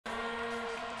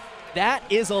That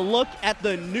is a look at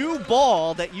the new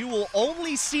ball that you will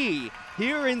only see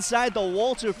here inside the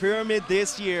Walter Pyramid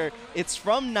this year. It's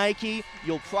from Nike.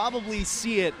 You'll probably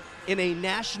see it in a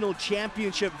national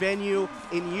championship venue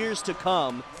in years to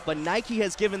come. But Nike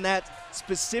has given that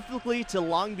specifically to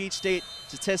Long Beach State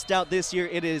to test out this year.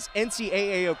 It is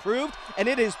NCAA approved, and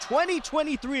it is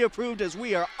 2023 approved as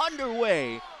we are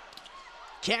underway.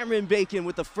 Cameron Bacon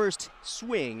with the first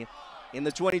swing in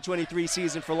the 2023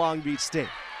 season for Long Beach State.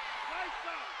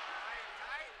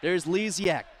 There's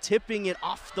Lisiak tipping it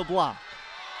off the block.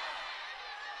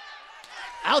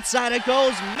 Outside it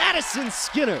goes, Madison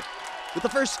Skinner with the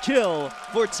first kill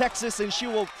for Texas, and she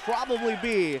will probably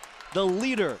be the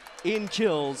leader in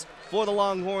kills for the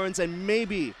Longhorns and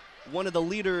maybe one of the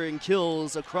leader in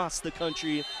kills across the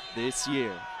country this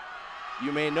year.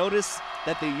 You may notice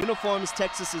that the uniforms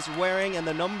Texas is wearing and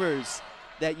the numbers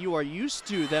that you are used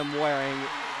to them wearing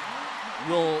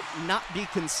will not be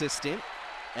consistent,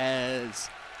 as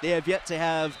they have yet to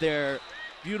have their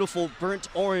beautiful burnt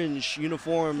orange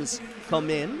uniforms come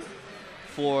in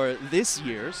for this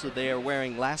year. So they are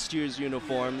wearing last year's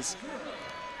uniforms,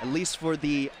 at least for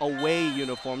the away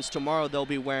uniforms. Tomorrow they'll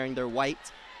be wearing their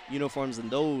white uniforms,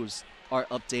 and those are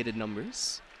updated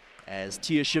numbers, as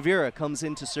Tia Shavira comes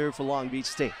in to serve for Long Beach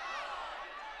State.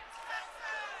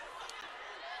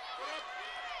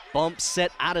 Bump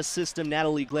set out of system.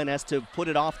 Natalie Glenn has to put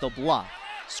it off the block.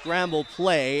 Scramble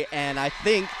play, and I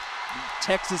think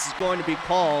Texas is going to be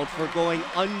called for going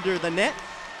under the net.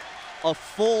 A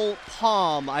full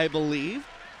palm, I believe,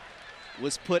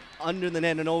 was put under the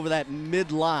net and over that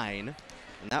midline,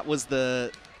 and that was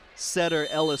the setter,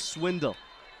 Ella Swindle.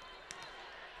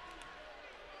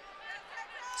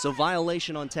 So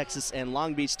violation on Texas, and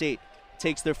Long Beach State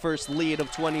takes their first lead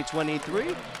of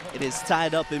 2023. It is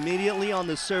tied up immediately on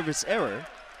the service error.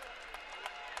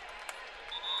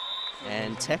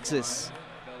 And Texas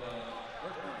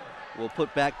will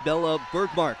put back Bella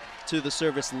Bergmark to the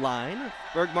service line.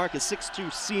 Bergmark is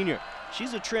 6'2" senior.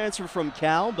 She's a transfer from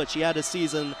Cal, but she had a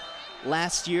season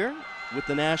last year with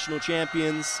the national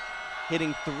champions,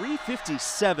 hitting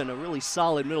 .357, a really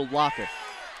solid middle blocker.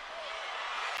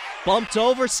 Bumped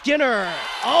over, Skinner,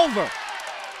 over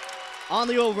on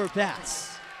the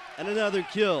overpass. And another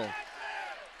kill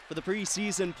for the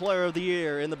preseason player of the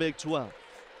year in the Big 12.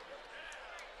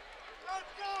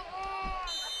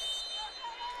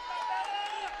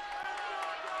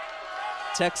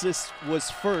 Texas was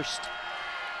first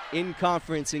in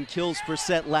conference in kills per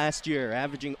set last year,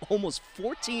 averaging almost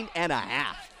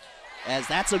 14.5, as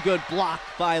that's a good block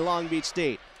by Long Beach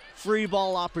State. Free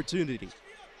ball opportunity.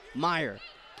 Meyer,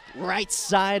 right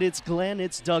side, it's Glenn,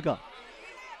 it's dug up.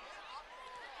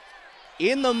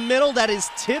 In the middle, that is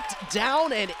tipped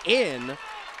down and in.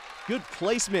 Good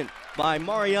placement by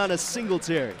Mariana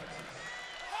Singletary.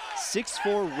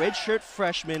 6'4", redshirt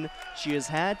freshman. She has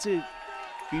had to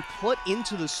be put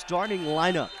into the starting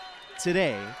lineup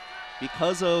today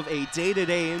because of a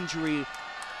day-to-day injury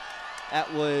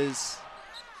that was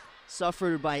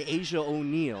suffered by Asia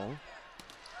O'Neal.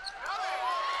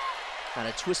 Kind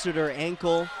of twisted her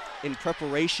ankle in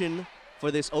preparation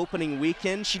for this opening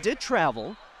weekend. She did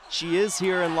travel. She is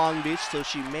here in Long Beach, so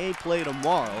she may play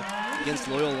tomorrow against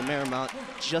Loyola Marymount,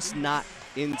 just not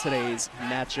in today's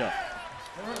matchup.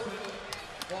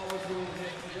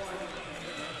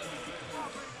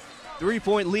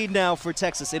 Three-point lead now for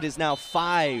Texas. It is now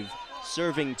 5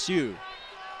 serving 2.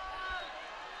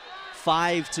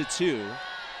 5-2.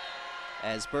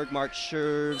 As Bergmark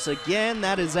serves again,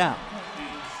 that is out.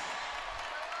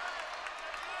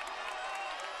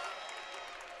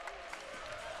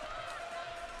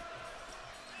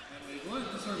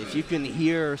 If you can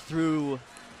hear through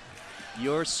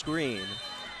your screen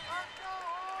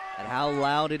and how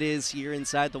loud it is here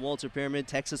inside the Walter Pyramid,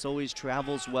 Texas always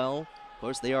travels well. Of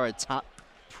course, they are a top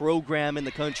program in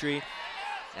the country.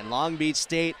 And Long Beach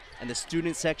State and the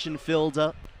student section filled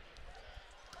up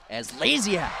as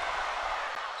Lasiak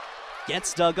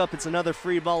gets dug up. It's another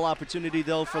free ball opportunity,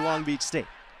 though, for Long Beach State.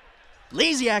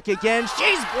 Lasiak again.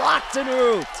 She's blocked and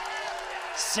roofed.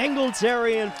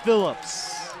 Singletary and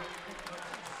Phillips.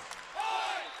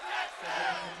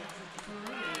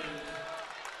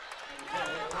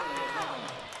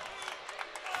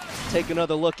 Take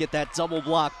another look at that double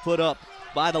block put up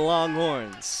by the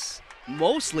Longhorns.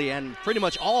 Mostly and pretty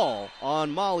much all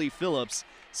on Molly Phillips,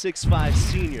 6'5"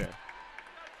 senior.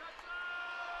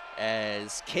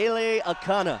 As Kayleigh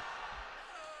Akana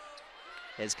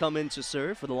has come in to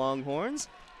serve for the Longhorns.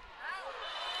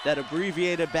 That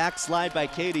abbreviated backslide by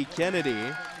Katie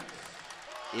Kennedy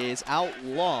is out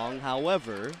long.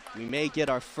 However, we may get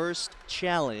our first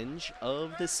challenge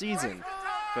of the season.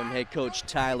 from head coach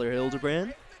Tyler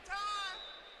Hildebrand.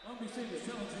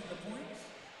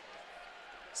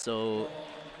 So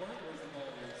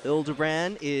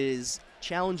Hildebrand is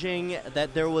challenging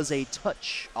that there was a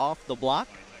touch off the block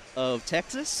of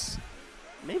Texas.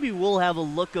 Maybe we'll have a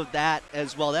look of that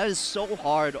as well. That is so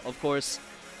hard, of course,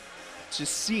 to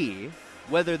see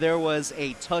whether there was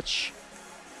a touch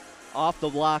off the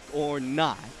block or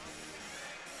not.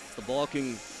 The ball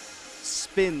can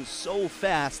spin so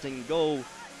fast and go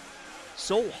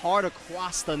so hard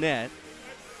across the net,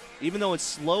 even though it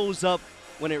slows up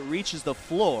when it reaches the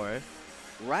floor.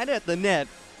 Right at the net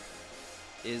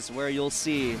is where you'll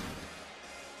see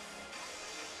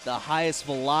the highest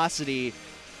velocity.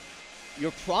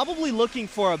 You're probably looking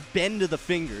for a bend of the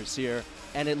fingers here,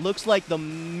 and it looks like the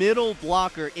middle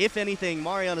blocker, if anything,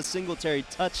 Mariana Singletary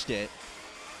touched it.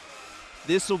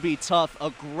 This will be tough.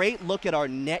 A great look at our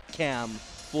net cam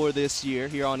for this year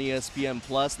here on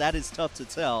ESPN+. That is tough to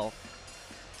tell.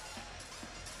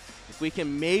 If we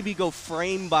can maybe go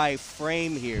frame by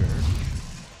frame here.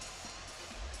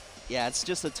 Yeah, it's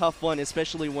just a tough one,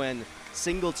 especially when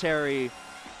Singletary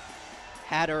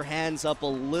had her hands up a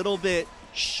little bit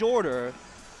shorter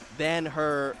than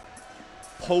her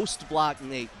post block,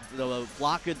 the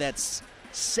blocker that's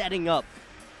setting up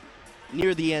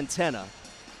near the antenna.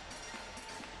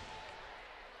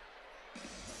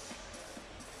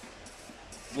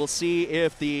 We'll see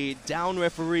if the down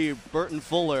referee, Burton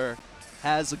Fuller,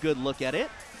 has a good look at it.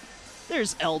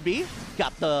 There's LB,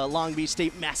 got the Long Beach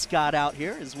State mascot out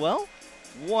here as well.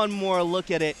 One more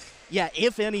look at it. Yeah,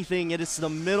 if anything, it is the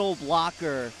middle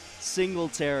blocker,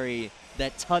 Singletary,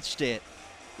 that touched it.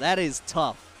 That is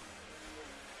tough.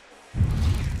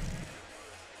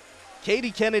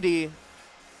 Katie Kennedy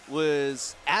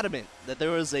was adamant that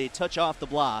there was a touch off the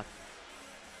block,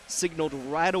 signaled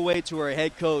right away to her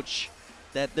head coach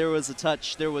that there was a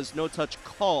touch. There was no touch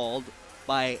called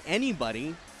by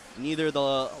anybody. Neither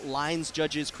the lines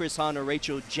judges Chris Hahn or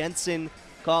Rachel Jensen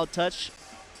called touch.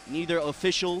 Neither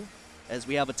official, as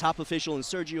we have a top official in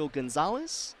Sergio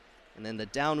Gonzalez. And then the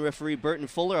down referee, Burton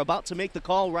Fuller, about to make the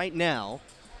call right now.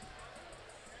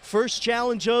 First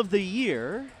challenge of the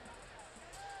year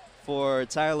for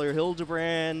Tyler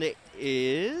Hildebrand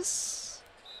is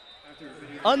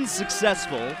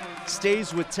unsuccessful.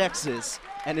 Stays with Texas,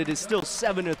 and it is still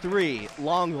 7-3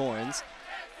 Longhorns.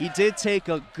 He did take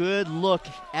a good look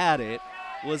at it.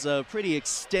 Was a pretty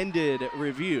extended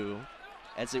review,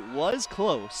 as it was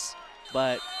close,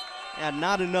 but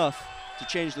not enough to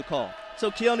change the call.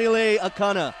 So Keonile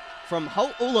Akana from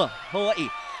Hau'ula, Hawaii.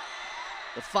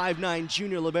 The 5'9"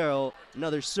 junior libero,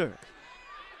 another serve.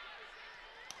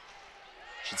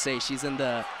 Should say she's in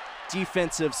the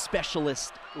defensive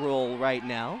specialist role right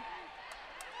now.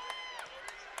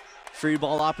 Free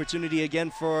ball opportunity again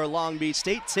for Long Beach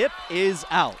State. Tip is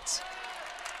out.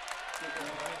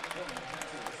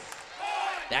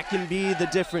 That can be the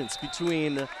difference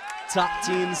between top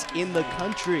teams in the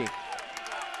country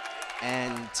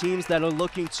and teams that are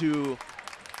looking to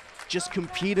just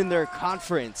compete in their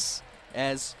conference,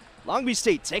 as Long Beach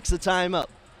State takes the timeout.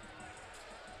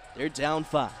 They're down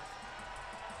 5.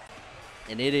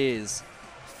 And it is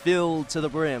filled to the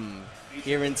brim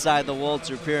here inside the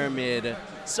Walter Pyramid.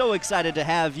 So excited to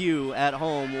have you at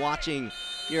home watching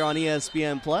here on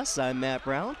ESPN+. I'm Matt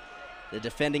Brown, the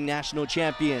defending national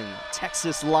champion,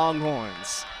 Texas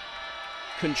Longhorns.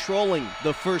 Controlling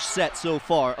the first set so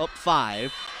far, up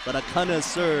 5, but Akana's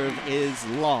serve is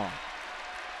long.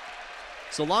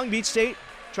 So Long Beach State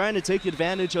trying to take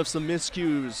advantage of some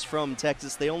miscues from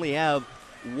Texas. They only have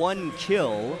 1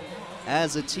 kill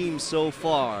as a team so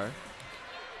far,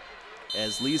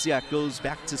 as Lisiak goes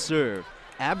back to serve.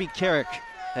 Abby Carrick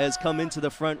has come into the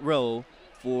front row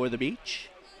for the Beach.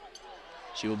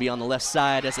 She will be on the left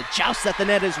side as a joust at the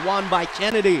net is won by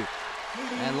Kennedy.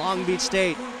 And Long Beach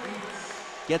State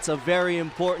gets a very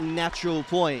important natural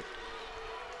point.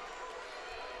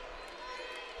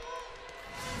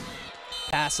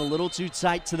 Pass a little too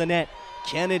tight to the net.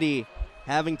 Kennedy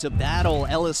having to battle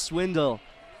Ellis Swindle.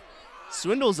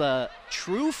 Swindle's a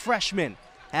true freshman,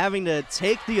 having to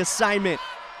take the assignment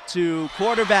to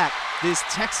quarterback this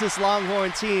Texas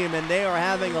Longhorn team, and they are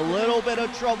having a little bit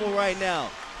of trouble right now.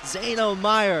 Zayna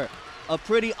Meyer, a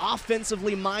pretty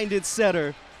offensively minded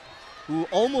setter who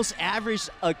almost averaged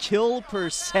a kill per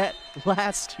set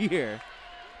last year,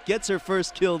 gets her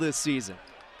first kill this season.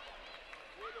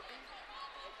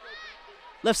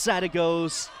 Left side it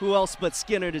goes. Who else but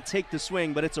Skinner to take the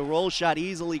swing, but it's a roll shot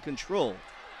easily controlled.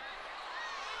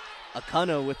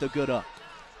 Akana with a good up.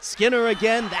 Skinner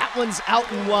again, that one's out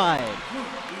and wide.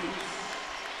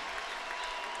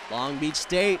 Long Beach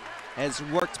State has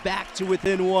worked back to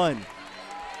within 1.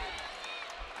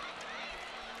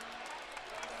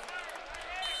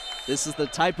 This is the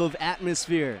type of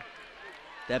atmosphere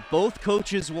that both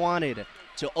coaches wanted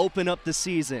to open up the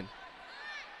season.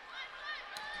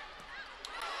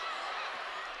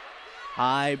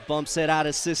 High bumps it out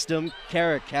of system.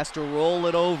 Carrick has to roll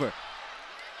it over.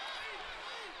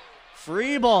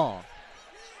 Free ball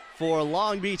for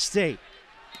Long Beach State.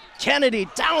 Kennedy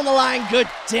down the line, good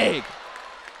dig.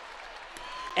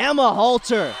 Emma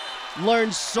Halter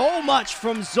learned so much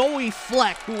from Zoe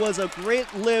Fleck, who was a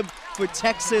great lib for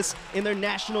Texas in their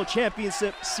national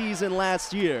championship season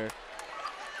last year,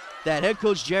 that head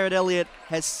coach Jared Elliott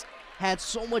has had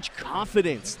so much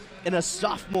confidence in a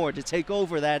sophomore to take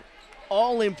over that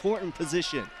all-important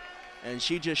position. And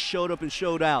she just showed up and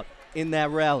showed out in that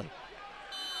rally.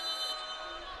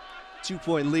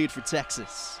 2-point lead for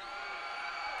Texas.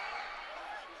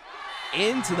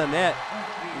 Into the net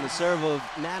in the serve of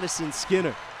Madison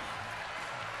Skinner.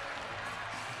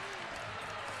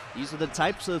 These are the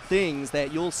types of things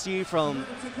that you'll see from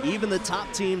even the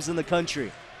top teams in the country.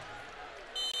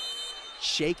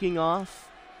 Shaking off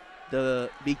the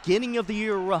beginning of the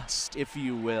year rust, if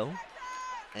you will.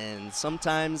 And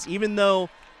sometimes, even though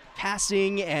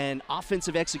passing and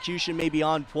offensive execution may be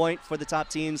on point for the top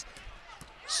teams,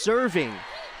 serving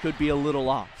could be a little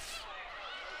off.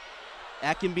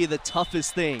 That can be the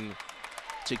toughest thing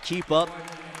to keep up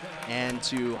and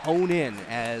to hone in,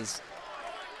 as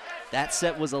that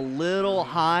set was a little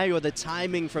high, or the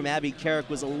timing from Abby Carrick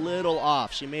was a little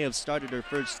off. She may have started her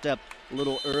first step a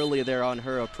little earlier there on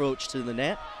her approach to the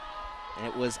net. And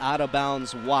it was out of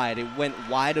bounds wide. It went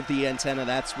wide of the antenna.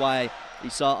 That's why we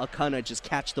saw Akana just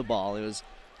catch the ball. It was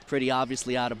pretty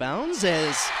obviously out of bounds,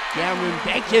 as Cameron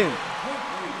Bacon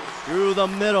through the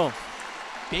middle.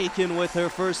 Bacon with her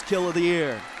first kill of the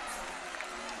year.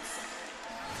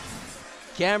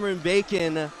 Cameron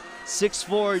Bacon,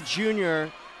 6'4" junior,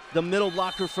 the middle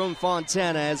blocker from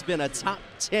Fontana, has been a top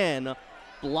 10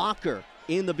 blocker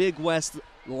in the Big West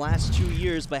the last 2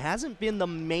 years, but hasn't been the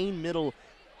main middle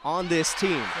on this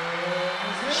team.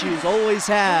 She's always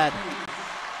had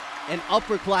an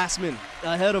upperclassman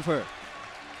ahead of her,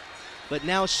 but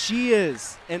now she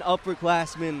is an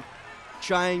upperclassman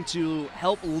trying to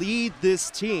help lead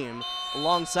this team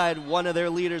alongside one of their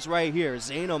leaders right here,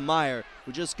 Zayna Meyer,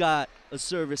 who just got a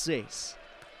service ace.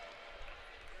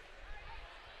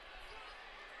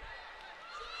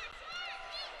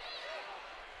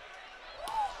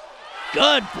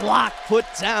 Good block put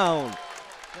down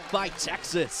by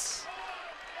Texas.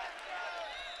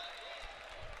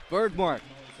 Bergmark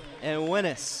and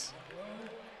Winnis.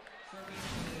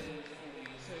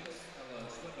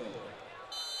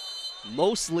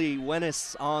 Mostly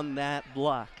Winnis on that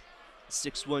block.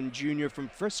 6'1" junior from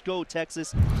Frisco,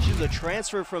 Texas. She's a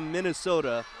transfer from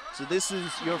Minnesota, so this is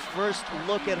your first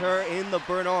look at her in the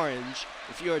burnt orange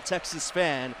if you're a Texas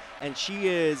fan, and she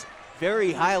is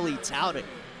very highly touted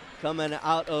coming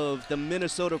out of the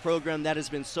Minnesota program that has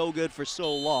been so good for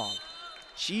so long.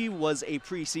 She was a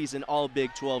preseason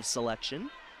All-Big 12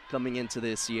 selection coming into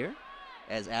this year,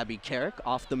 as Abby Carrick,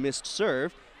 off the missed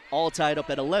serve, all tied up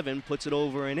at 11, puts it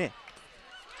over and in.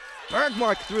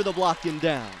 Bergmark through the block and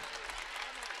down.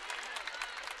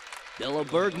 Bella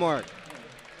Bergmark,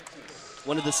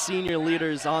 one of the senior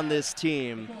leaders on this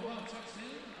team,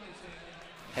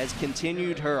 has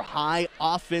continued her high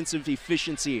offensive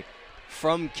efficiency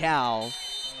from Cal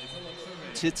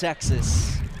to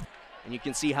Texas. And you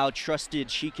can see how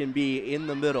trusted she can be in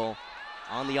the middle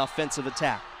on the offensive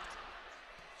attack.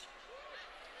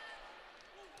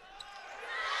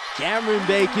 Cameron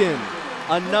Bacon,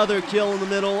 another kill in the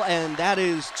middle, and that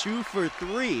is 2 for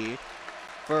 3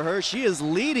 for her. She is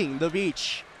leading the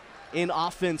Beach in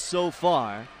offense so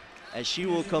far, as she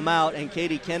will come out and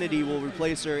Katie Kennedy will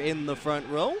replace her in the front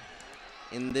row.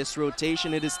 In this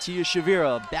rotation, it is Tia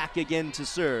Shavira back again to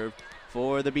serve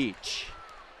for the Beach.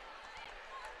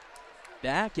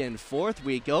 Back and forth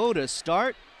we go to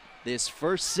start this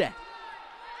first set.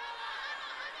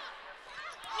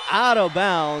 Out of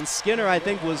bounds. Skinner, I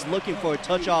think, was looking for a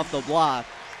touch off the block,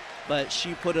 but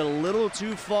she put it a little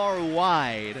too far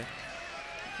wide,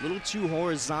 a little too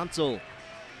horizontal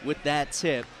with that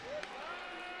tip.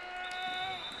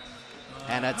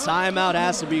 And a timeout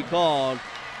has to be called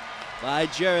by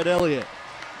Jared Elliott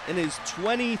in his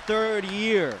 23rd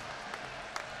year,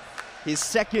 his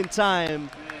second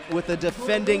time with a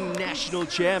defending national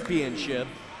championship,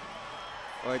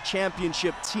 or a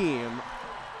championship team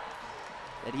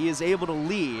that he is able to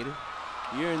lead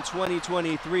here in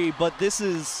 2023. But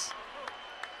this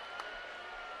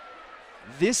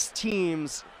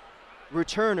team's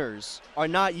returners are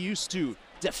not used to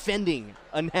defending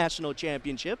a national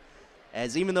championship,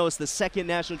 as even though it's the second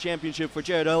national championship for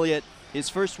Jared Elliott, his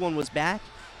first one was back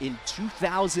in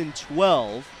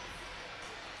 2012,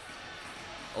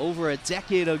 over a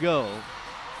decade ago.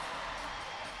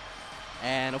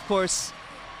 And of course,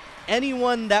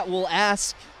 anyone that will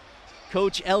ask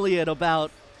Coach Elliott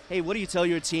about, hey, what do you tell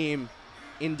your team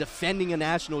in defending a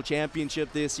national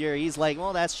championship this year? He's like,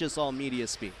 well, that's just all media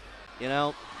speak. You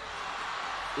know,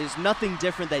 there's nothing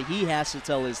different that he has to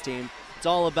tell his team. It's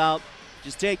all about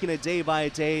just taking it day by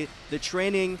day, the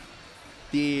training,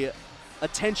 the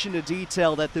attention to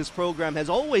detail that this program has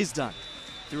always done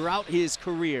throughout his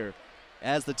career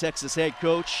as the Texas head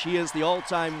coach. He is the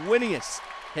all-time winningest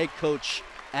head coach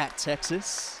at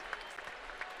Texas.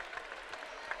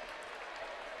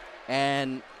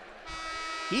 And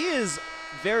he is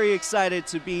very excited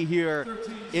to be here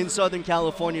in Southern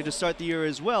California to start the year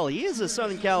as well. He is a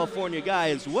Southern California guy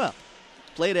as well.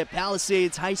 Played at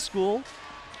Palisades High School.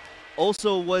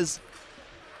 Also was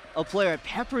a player at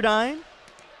Pepperdine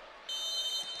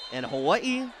and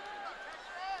Hawaii.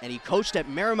 And he coached at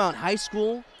Marymount High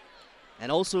School.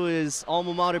 And also his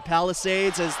alma mater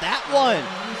Palisades, as that one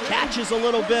catches a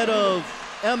little bit of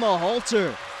Emma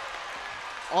Halter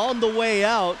on the way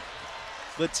out.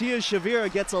 But Tia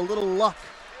Shavira gets a little luck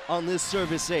on this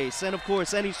service ace. And of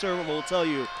course, any server will tell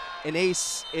you an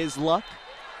ace is luck,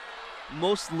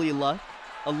 mostly luck,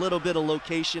 a little bit of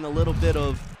location, a little bit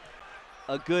of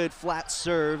a good flat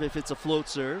serve if it's a float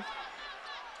serve.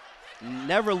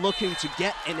 Never looking to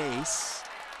get an ace,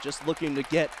 just looking to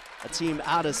get a team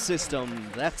out of system.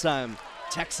 That time,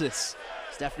 Texas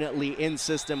is definitely in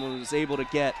system and was able to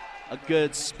get a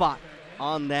good spot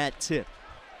on that tip.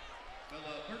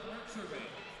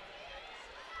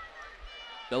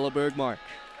 Bella Bergmark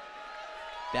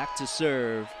back to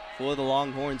serve for the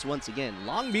Longhorns once again.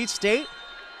 Long Beach State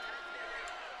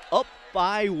up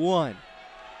by 1.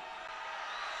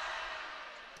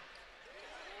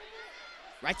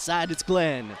 Right side, it's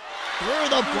Glenn. Through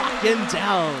the block and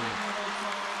down.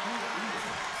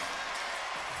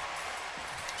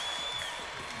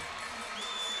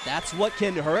 That's what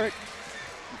can hurt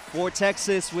for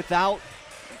Texas without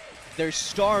their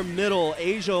star middle,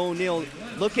 Asia O'Neal.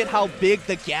 Look at how big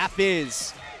the gap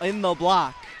is in the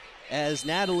block as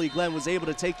Natalie Glenn was able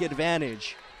to take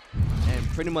advantage and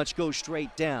pretty much go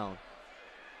straight down.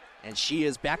 And she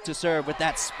is back to serve with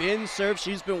that spin serve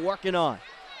she's been working on.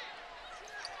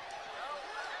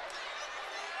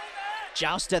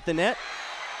 Joust at the net,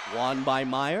 won by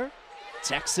Meyer.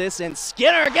 Texas and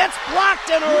Skinner gets blocked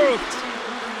and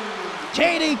hooked.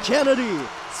 Katie Kennedy,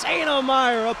 Sana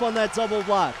Meyer up on that double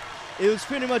block. It was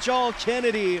pretty much all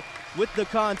Kennedy with the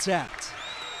contact.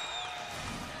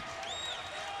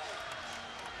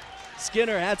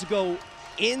 Skinner had to go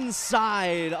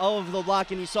inside of the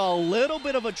block, and you saw a little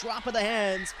bit of a drop of the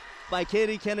hands by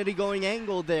Katie Kennedy going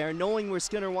angled there, knowing where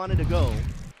Skinner wanted to go.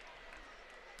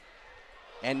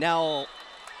 And now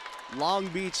Long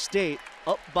Beach State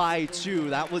up by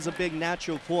 2. That was a big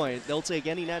natural point. They'll take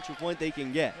any natural point they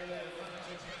can get.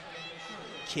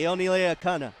 Keonile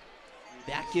Akana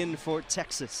back in for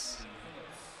Texas.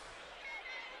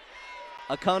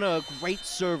 Akana, a great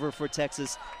server for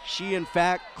Texas. She, in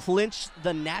fact, clinched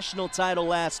the national title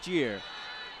last year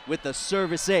with the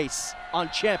service ace on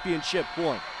championship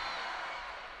point.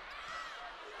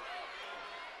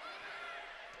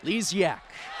 Lisiak,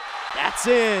 that's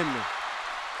in.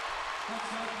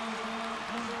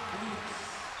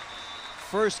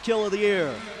 First kill of the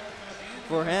year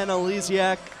for Hannah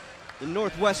Lisiak, the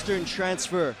Northwestern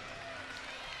transfer.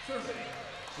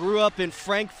 Grew up in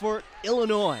Frankfort,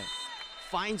 Illinois.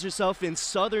 Finds herself in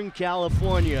Southern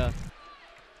California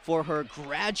for her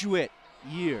graduate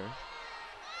year.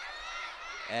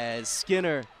 As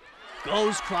Skinner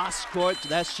goes cross court,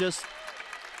 that's just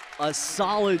a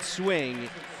solid swing.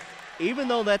 Even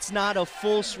though that's not a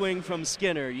full swing from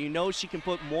Skinner, you know she can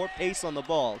put more pace on the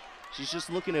ball. She's just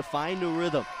looking to find a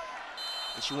rhythm.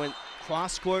 And she went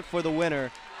cross court for the winner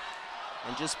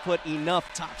and just put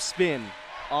enough top spin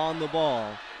on the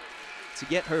ball to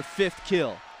get her 5th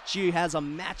kill. She has a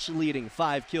match-leading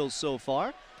 5 kills so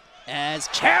far as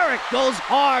Carrick goes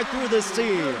hard through the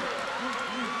seam.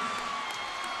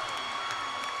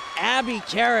 Abby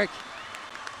Carrick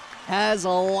has a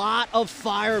lot of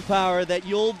firepower that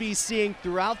you'll be seeing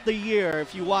throughout the year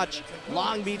if you watch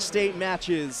Long Beach State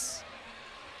matches.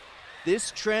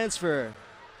 This transfer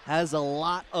has a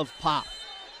lot of pop.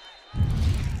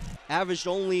 Averaged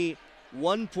only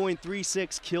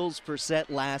 1.36 kills per set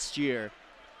last year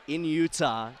in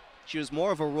Utah. She was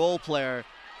more of a role player,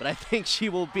 but I think she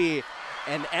will be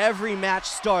an every match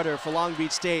starter for Long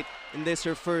Beach State in this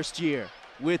her first year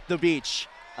with the Beach.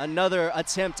 Another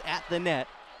attempt at the net.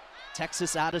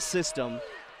 Texas out of system.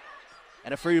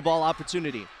 And a free ball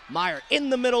opportunity. Meyer in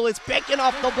the middle, it's Bacon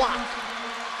off the block.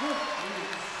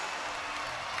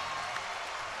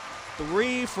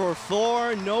 3 for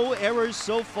 4, no errors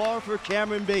so far for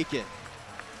Cameron Bacon.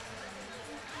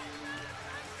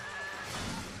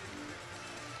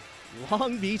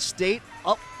 Long Beach State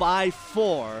up by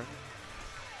 4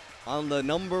 on the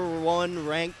 #1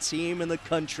 ranked team in the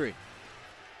country.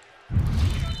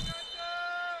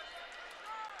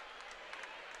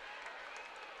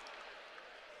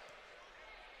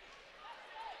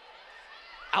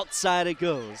 Outside it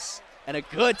goes. And a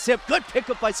good tip, good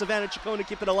pickup by Savannah Chacon to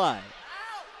keep it alive.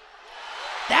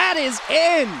 That is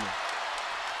in!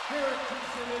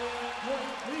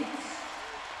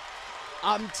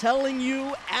 I'm telling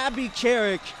you, Abby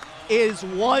Carrick is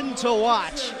one to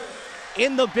watch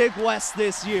in the Big West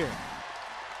this year.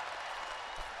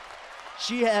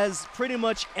 She has pretty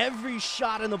much every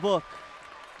shot in the book.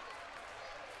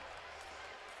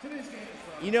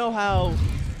 You know how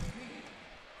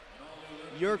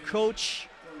your coach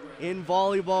in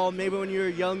volleyball, maybe when you're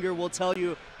younger, will tell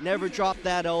you never drop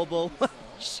that elbow.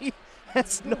 She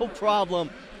has no problem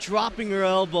dropping her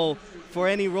elbow for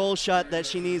any roll shot that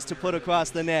she needs to put across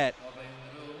the net.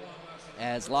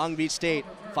 As Long Beach State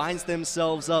finds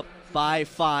themselves up by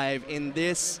 5 in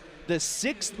this, the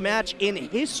 6th match in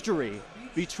history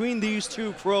between these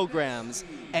two programs.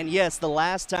 And yes, the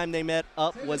last time they met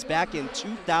up was back in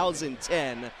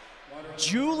 2010.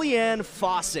 Julianne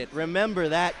Fawcett, remember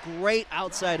that great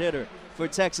outside hitter for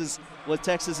Texas, was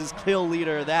Texas's kill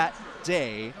leader that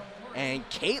day. And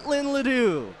Caitlin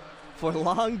Ledoux for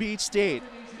Long Beach State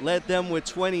led them with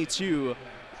 22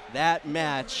 that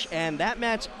match. And that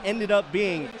match ended up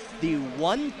being the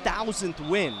 1,000th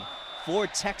win for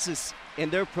Texas in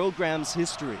their program's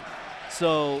history.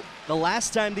 So the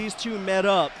last time these two met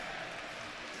up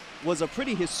was a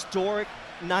pretty historic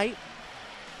night.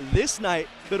 This night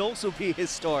could also be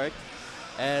historic,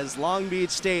 as Long Beach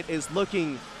State is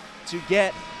looking to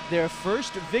get their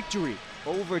first victory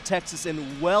over Texas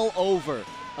in well over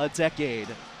a decade.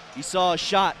 You saw a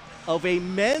shot of a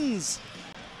men's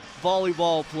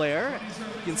volleyball player.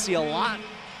 You can see a lot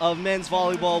of men's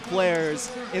volleyball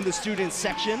players in the student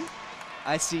section.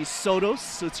 I see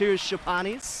Sotiris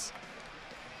Shapanis,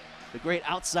 the great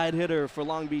outside hitter for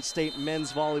Long Beach State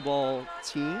men's volleyball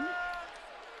team.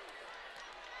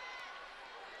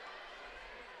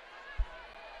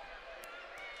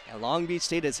 And Long Beach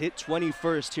State has hit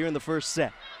 21st here in the first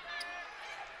set.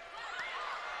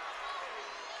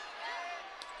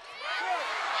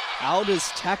 How does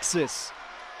Texas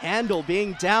handle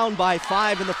being down by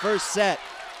 5 in the first set?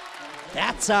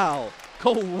 That's how.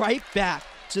 Go right back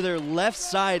to their left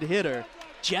side hitter,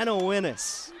 Jenna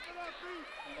Winnis.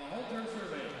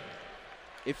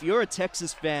 If you're a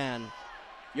Texas fan,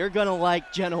 you're gonna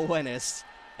like Jenna Winnis.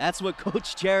 That's what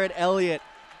Coach Jared Elliott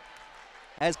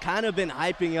has kind of been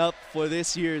hyping up for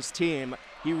this year's team.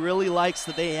 He really likes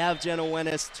that they have Jenna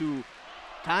Winnis to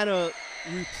kind of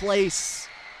replace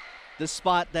the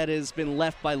spot that has been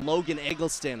left by Logan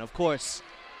Eggleston, of course,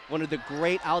 one of the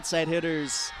great outside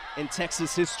hitters in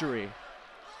Texas history.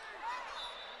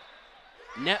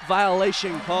 Net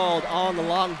violation called on the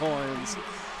Longhorns.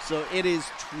 So it is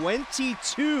 21,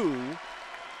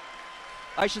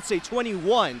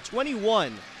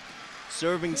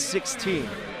 serving 16.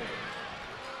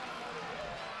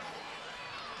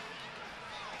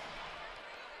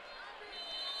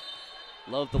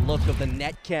 Love the look of the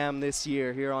net cam this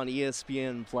year here on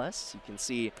ESPN Plus. You can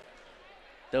see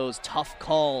those tough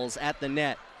calls at the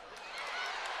net.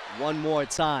 One more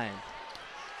time.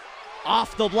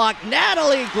 Off the block,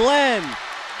 Natalie Glenn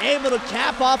able to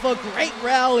cap off a great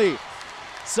rally.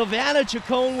 Savannah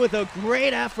Chacon with a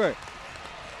great effort.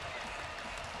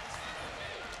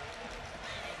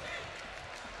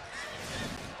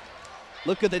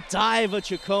 Look at the dive of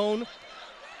Chacon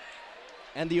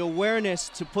and the awareness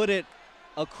to put it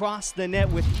across the net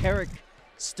with Carrick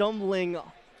stumbling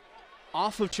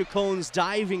off of Chacon's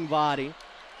diving body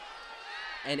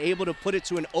and able to put it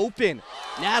to an open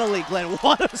Natalie Glenn.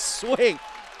 What a swing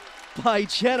by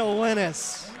Jenna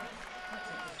Winnis.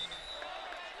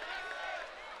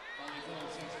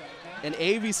 An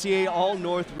AVCA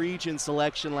All-North Region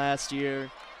selection last year,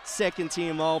 second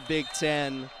team All Big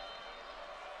Ten.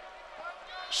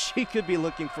 She could be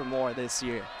looking for more this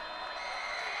year.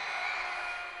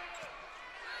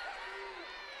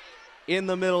 In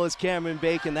the middle is Cameron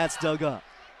Bacon, that's dug up.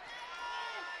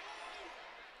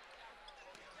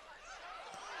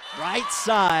 Right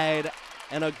side,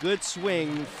 and a good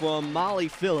swing from Molly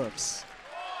Phillips.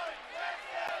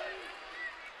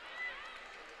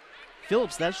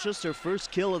 Phillips, that's just her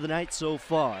first kill of the night so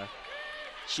far.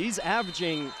 She's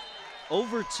averaging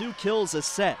over 2 kills a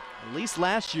set. At least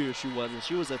last year she wasn't.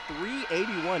 She was a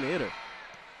 381 hitter.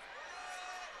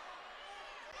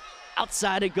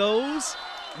 Outside it goes.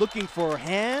 Looking for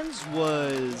hands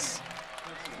was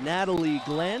Natalie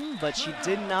Glenn, but she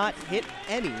did not hit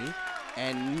any.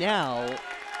 And now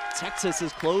Texas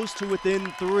is close to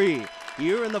within 3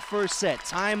 here in the first set.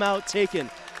 Timeout taken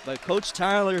by Coach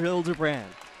Tyler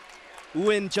Hildebrand, who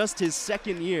in just his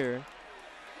second year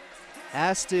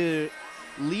has to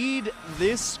lead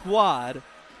this squad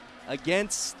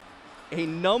against a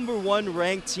 #1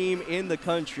 ranked team in the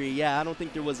country. Yeah, I don't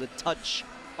think there was a touch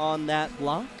on that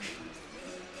block.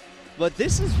 But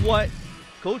this is what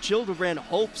Coach Hildebrand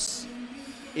hopes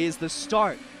is the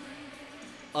start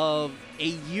of a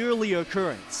yearly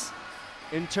occurrence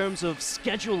in terms of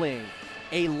scheduling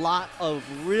a lot of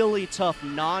really tough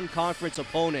non-conference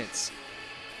opponents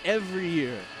every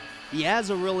year. He has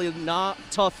a really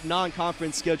tough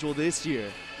non-conference schedule this year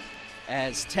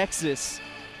as Texas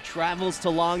travels to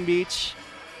Long Beach,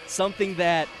 something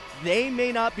that they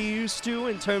may not be used to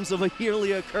in terms of a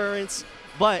yearly occurrence,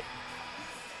 but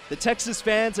the Texas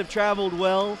fans have traveled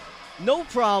well. No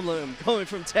problem going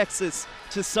from Texas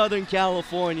to Southern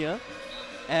California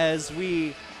as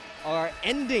we are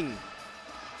ending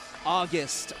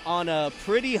August on a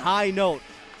pretty high note,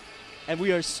 and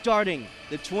we are starting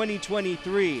the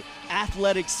 2023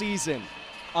 athletic season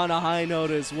on a high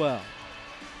note as well.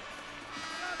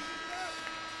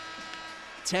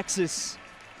 Texas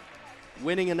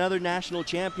winning another national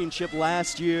championship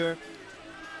last year.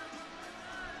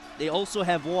 They also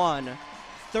have won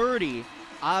 30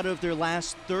 out of their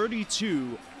last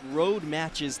 32 road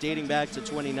matches dating back to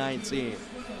 2019.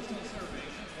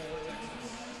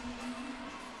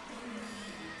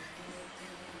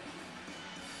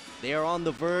 They are on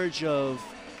the verge of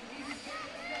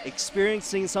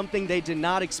experiencing something they did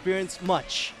not experience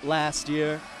much last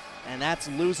year, and that's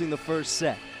losing the first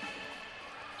set.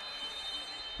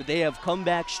 But they have come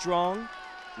back strong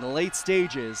in the late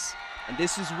stages, and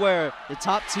this is where the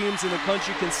top teams in the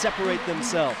country can separate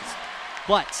themselves.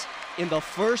 But in the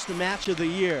first match of the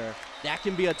year, that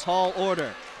can be a tall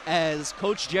order as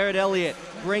Coach Jared Elliott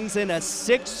brings in a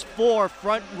 6'4"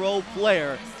 front row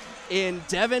player in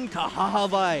Devin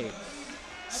Kahahavai,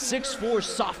 6'4"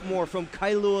 sophomore from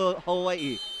Kailua,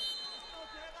 Hawaii.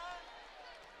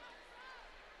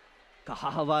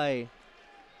 Kahahavai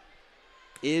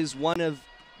is one of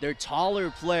their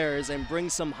taller players and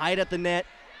brings some height at the net,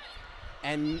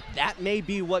 and that may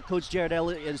be what Coach Jared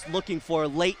Elliott is looking for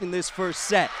late in this first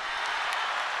set.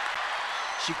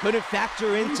 She couldn't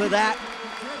factor into that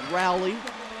rally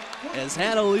as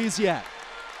Hannah Lisiak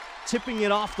tipping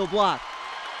it off the block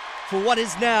for what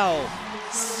is now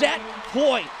set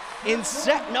point in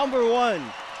set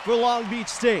 #1 for Long Beach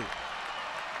State.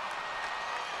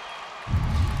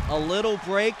 A little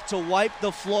break to wipe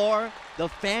the floor. The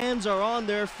fans are on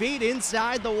their feet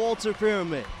inside the Walter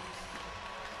Pyramid.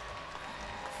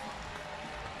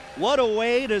 What a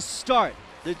way to start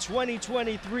the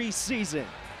 2023 season.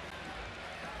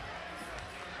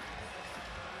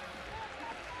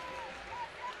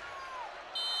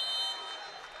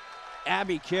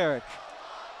 Abby Carrick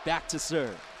back to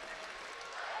serve.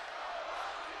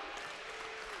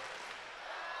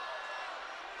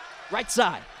 Right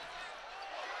side.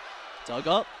 Dug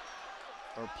up,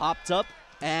 or popped up,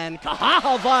 and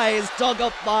Kahahavai is dug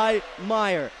up by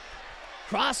Meyer.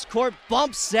 Cross-court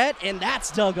bump set, and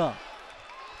that's dug up.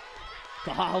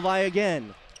 Kahahavai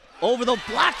again. Over the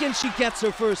block, and she gets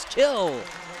her first kill.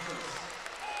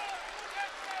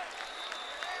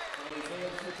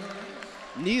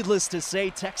 Needless to say,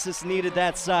 Texas needed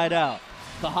that side out.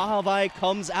 Kahahavai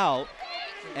comes out,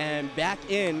 and back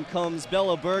in comes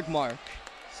Bella Bergmark.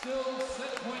 Still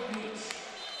set point Beach.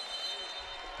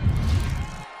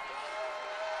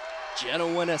 Jenna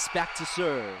Winnes back to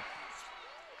serve.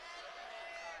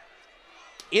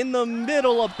 In the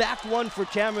middle, a back one for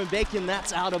Cameron Bacon.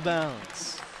 That's out of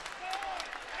bounds.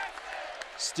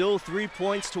 Still 3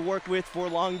 points to work with for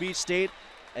Long Beach State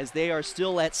as they are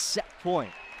still at set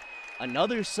point.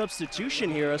 Another substitution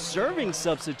here, a serving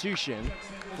substitution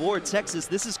for Texas.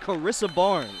 This is Carissa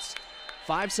Barnes,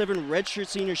 5'7" redshirt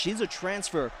senior. She's a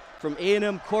transfer from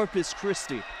A&M Corpus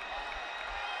Christi.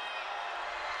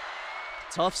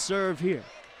 Tough serve here.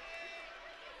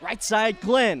 Right side,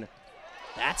 Glenn.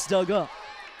 That's dug up.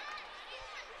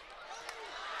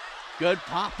 Good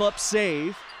pop-up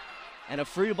save and a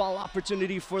free ball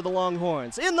opportunity for the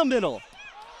Longhorns. In the middle.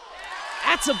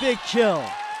 That's a big kill.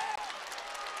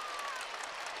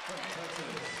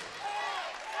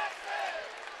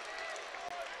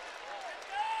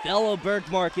 Bella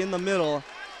Bergmark in the middle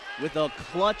with a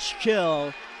clutch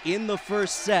kill in the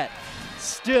first set.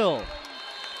 Still,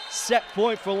 set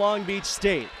point for Long Beach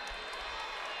State.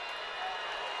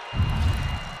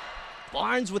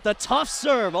 Barnes with a tough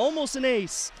serve, almost an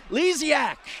ace.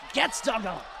 Lisiak gets dug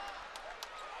up.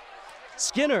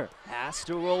 Skinner has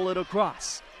to roll it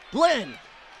across. Glenn,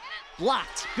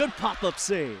 blocked, good pop-up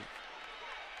save.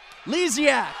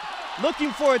 Lisiak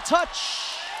looking for a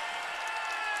touch.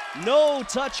 No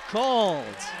touch called.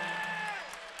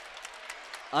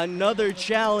 Another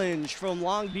challenge from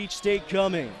Long Beach State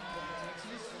coming.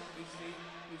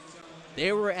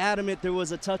 They were adamant there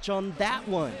was a touch on that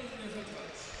one.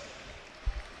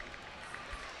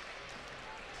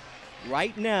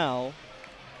 Right now,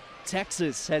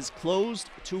 Texas has closed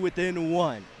to within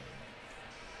one.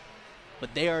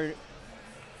 But they are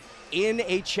in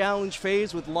a challenge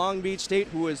phase with Long Beach State,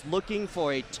 who is looking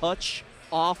for a touch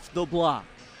off the block.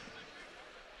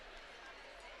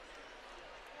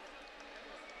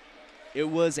 It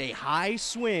was a high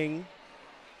swing,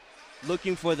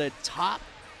 looking for the top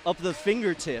of the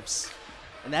fingertips,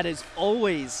 and that is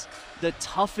always the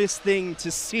toughest thing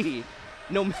to see,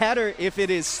 no matter if it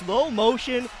is slow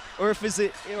motion or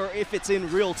if it's in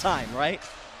real time, right?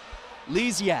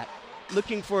 Lisiak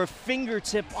looking for a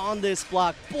fingertip on this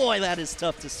block. Boy, that is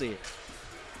tough to see.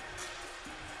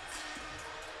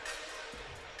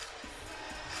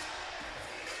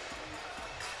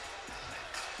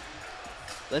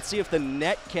 Let's see if the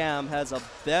net cam has a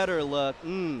better look.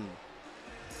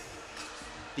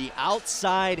 The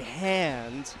outside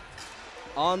hand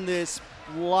on this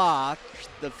block,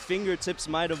 the fingertips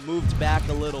might have moved back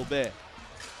a little bit.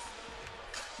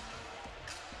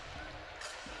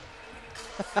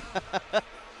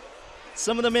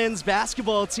 Some of the men's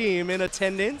basketball team in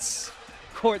attendance,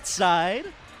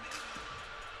 courtside.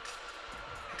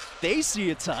 They see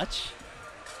a touch.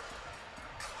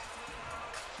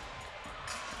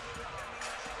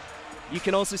 You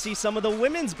can also see some of the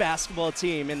women's basketball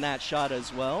team in that shot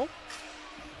as well.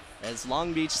 As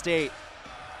Long Beach State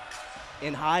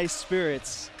in high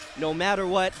spirits. No matter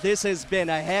what, this has been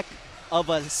a heck of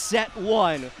a set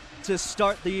one to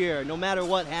start the year, no matter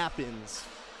what happens.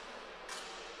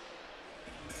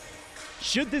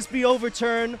 Should this be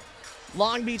overturned,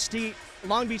 Long Beach State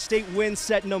wins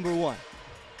set number one.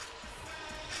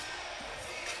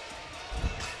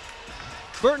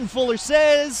 Burton Fuller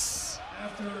says,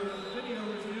 After video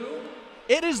review,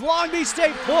 it is Long Beach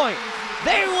State point.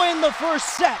 They win the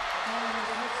first set.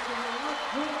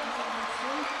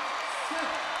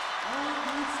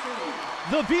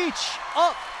 The Beach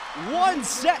up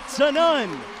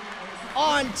 1-0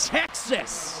 on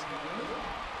Texas.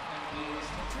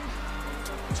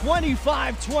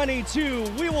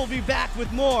 25-22. We will be back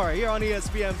with more here on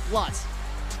ESPN Plus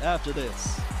after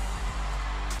this.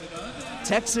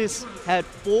 Texas had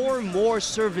 4 more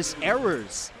service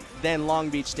errors than Long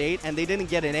Beach State, and they didn't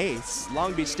get an ace.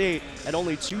 Long Beach State had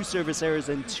only 2 service errors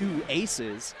and 2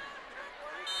 aces.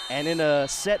 And in a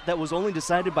set that was only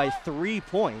decided by 3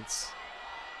 points,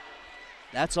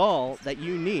 that's all that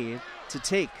you need to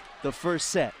take the first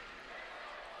set.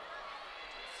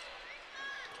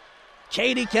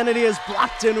 Katie Kennedy is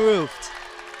blocked and roofed.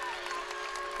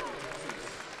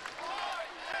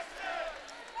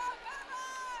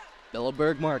 Bella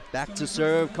Bergmark back to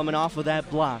serve, coming off of that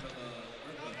block.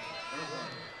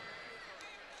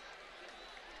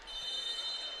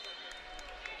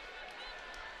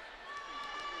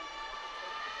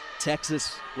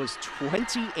 Texas was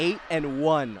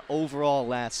 28-1 overall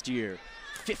last year,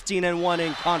 15-1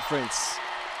 in conference.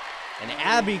 And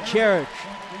Abby Carrick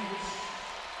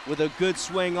with a good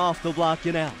swing off the block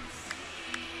and out.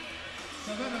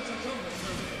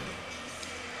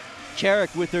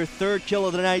 Carrick with her 3rd kill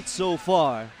of the night so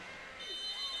far.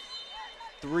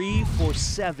 3 for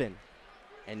 7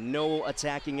 and no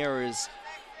attacking errors,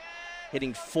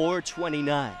 hitting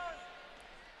 .429.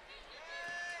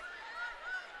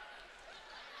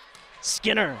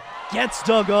 Skinner gets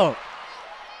dug up.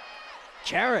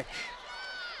 Carrick,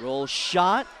 roll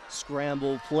shot,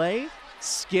 scramble play.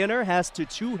 Skinner has to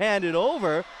 2-hand it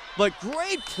over, but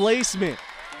great placement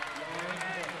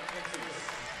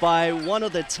by one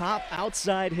of the top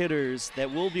outside hitters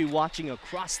that we'll be watching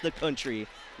across the country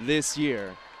this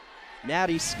year.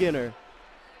 Maddie Skinner,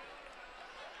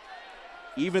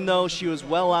 even though she was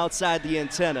well outside the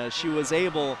antenna, she was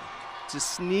able to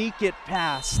sneak it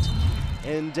past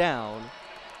and down.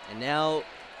 And now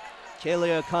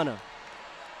Kalia Akana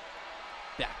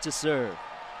back to serve.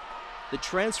 The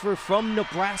transfer from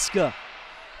Nebraska.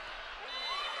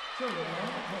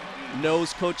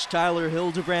 Knows Coach Tyler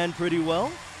Hildebrand pretty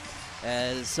well,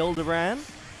 as Hildebrand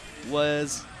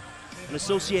was an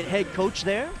associate head coach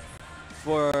there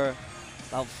for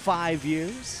about 5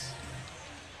 years.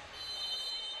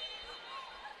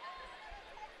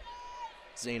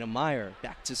 Zayna Meyer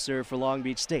back to serve for Long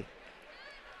Beach State.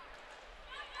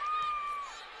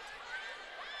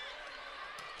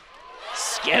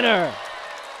 Skinner.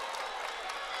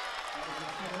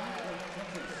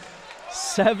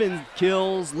 7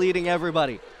 kills, leading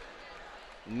everybody.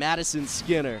 Madison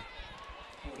Skinner.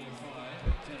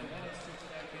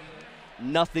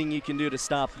 Nothing you can do to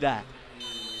stop that.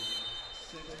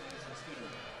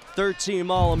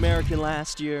 13 All-American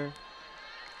last year.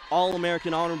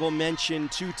 All-American honorable mention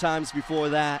 2 times before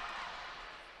that.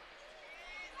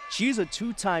 She's a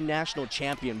 2-time national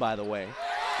champion, by the way.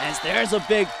 As there's a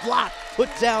big block put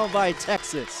down by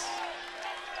Texas.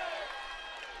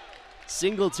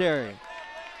 Singletary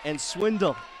and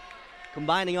Swindle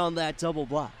combining on that double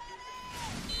block.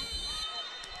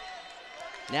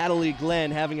 Natalie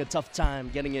Glenn having a tough time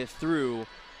getting it through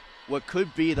what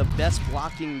could be the best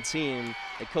blocking team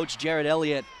that Coach Jared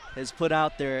Elliott has put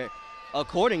out there,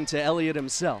 according to Elliott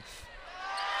himself.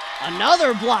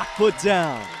 Another block put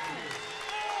down.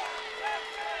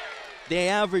 They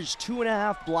averaged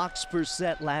 2.5 blocks per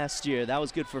set last year. That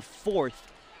was good for 4th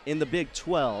in the Big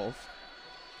 12.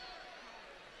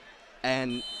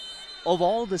 And of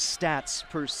all the stats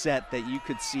per set that you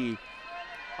could see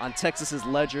on Texas's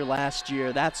ledger last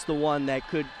year, that's the one that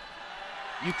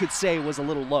you could say was a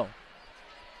little low.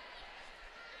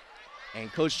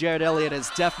 And Coach Jared Elliott has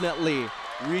definitely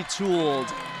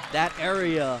retooled that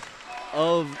area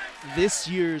of this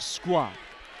year's squad.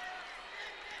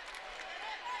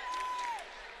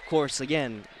 Of course,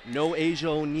 again, no Asia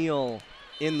O'Neal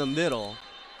in the middle.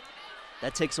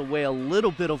 That takes away a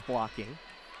little bit of blocking.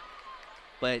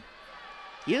 But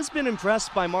he has been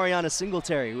impressed by Mariana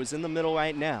Singletary, who is in the middle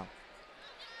right now.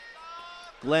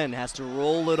 Glenn has to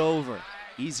roll it over.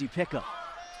 Easy pickup.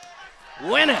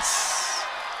 Winnes!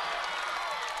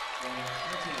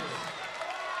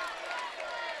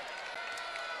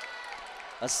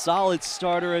 A solid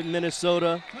starter at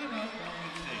Minnesota.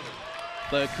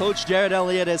 But Coach Jared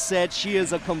Elliott has said she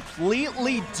is a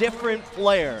completely different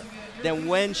player than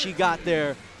when she got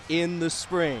there in the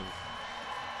spring.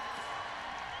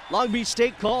 Long Beach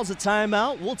State calls a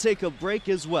timeout. We'll take a break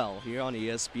as well here on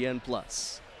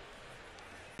ESPN+.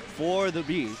 For the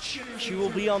Beach, she will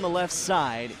be on the left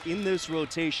side in this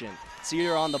rotation. See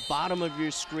her on the bottom of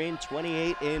your screen,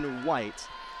 28 in white.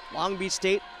 Long Beach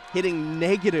State hitting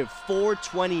negative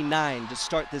 429 to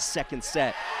start this second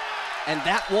set. And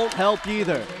that won't help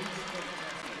either.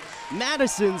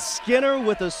 Madison Skinner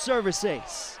with a service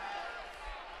ace.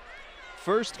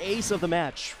 First ace of the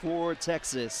match for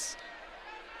Texas,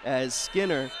 as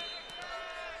Skinner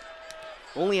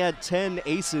only had 10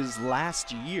 aces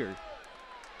last year.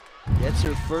 Gets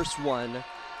her first one,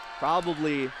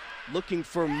 probably looking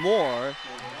for more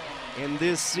in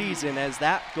this season as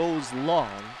that goes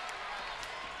long.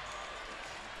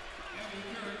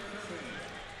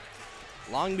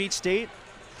 Long Beach State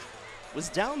was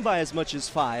down by as much as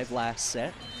 5 last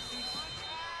set.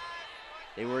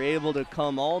 They were able to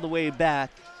come all the way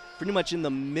back pretty much in the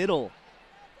middle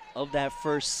of that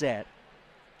first set.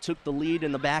 Took the lead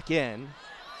in the back end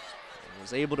and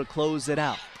was able to close it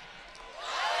out.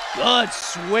 Good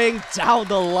swing down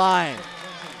the line.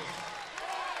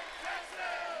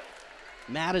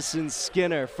 Madison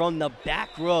Skinner from the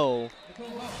back row.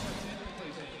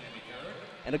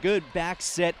 And a good back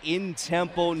set in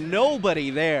tempo. Nobody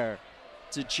there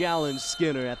to challenge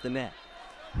Skinner at the net.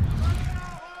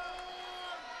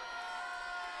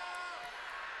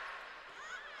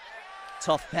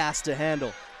 Tough pass to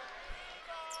handle.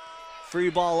 Free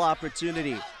ball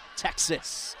opportunity.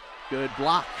 Texas. Good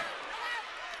block.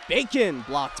 Bacon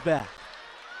blocked back.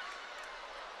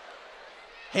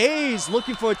 Hayes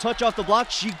looking for a touch off the block.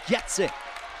 She gets it.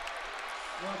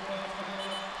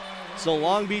 So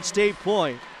Long Beach State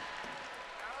point.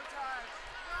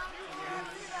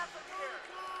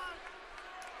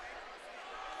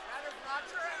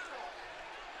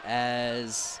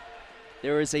 As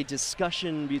there is a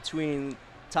discussion between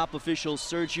top official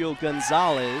Sergio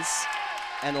Gonzalez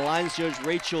and the lines judge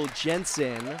Rachel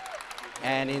Jensen,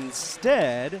 and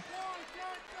instead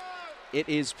it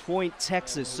is point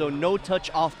Texas, so no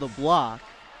touch off the block.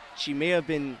 She may have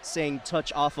been saying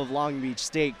touch off of Long Beach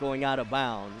State going out of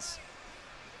bounds.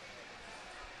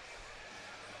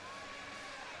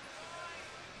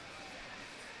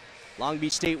 Long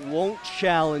Beach State won't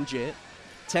challenge it.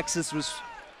 Texas was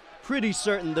pretty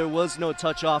certain there was no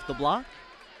touch off the block.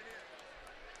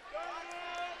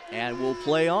 And we'll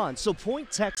play on. So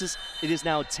point Texas, it is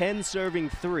now 10 serving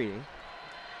 3.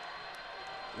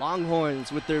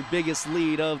 Longhorns with their biggest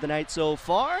lead of the night so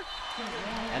far.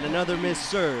 And another missed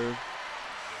serve.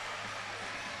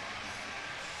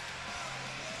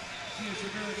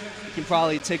 You can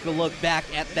probably take a look back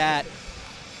at that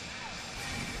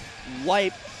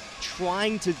wipe,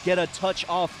 trying to get a touch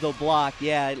off the block.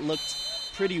 Yeah, it looked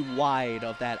pretty wide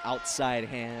of that outside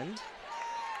hand.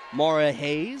 Mara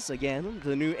Hayes, again,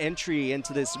 the new entry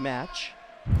into this match.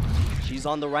 She's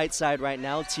on the right side right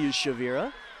now, Tia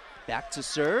Shavira. Back to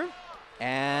serve,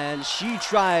 and she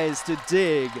tries to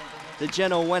dig the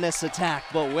Jenna Wenis attack,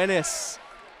 but Wenis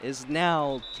is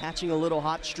now catching a little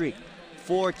hot streak.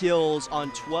 4 kills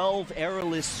on 12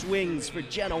 errorless swings for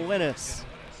Jenna Wenis.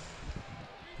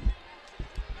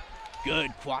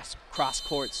 Good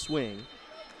cross-court swing.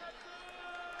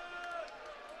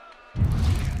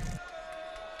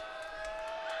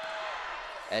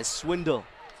 As Swindle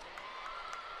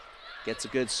gets a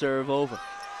good serve over.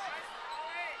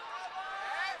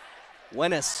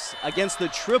 Wenis against the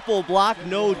triple block,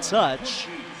 no touch.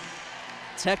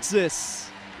 Texas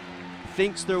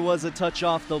thinks there was a touch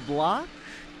off the block.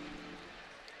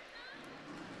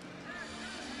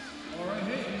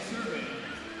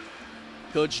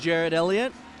 Coach Jared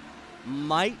Elliott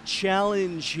might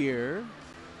challenge here.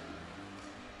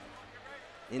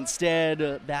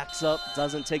 Instead, backs up,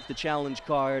 doesn't take the challenge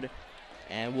card,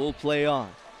 and will play on.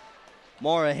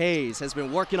 Mara Hayes has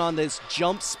been working on this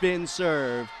jump spin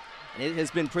serve. It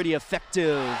has been pretty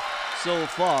effective so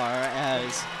far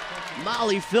as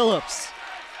Molly Phillips.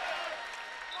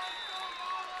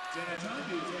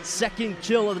 Second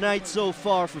kill of the night so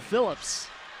far for Phillips.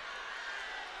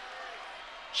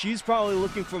 She's probably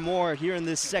looking for more here in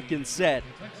this second set.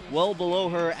 Well below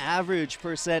her average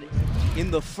per set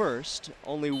in the first.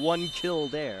 Only 1 kill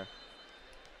there.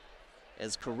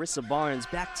 As Carissa Barnes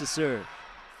back to serve.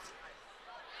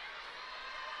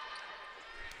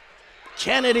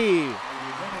 Kennedy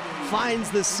finds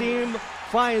the seam,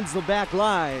 finds the back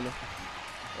line.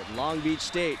 But Long Beach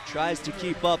State tries to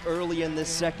keep up early in this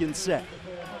second set.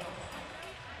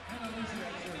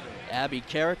 Abby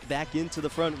Carrick back into the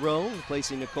front row,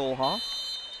 replacing Nicole Hoff.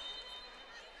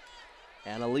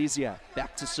 And Elysia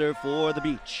back to serve for the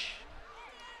Beach.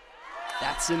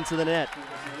 That's into the net.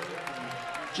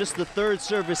 Just the 3rd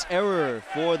service error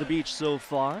for the Beach so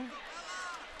far.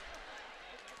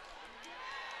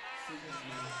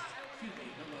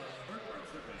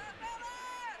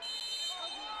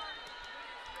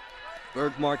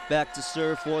 Bergmark back to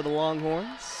serve for the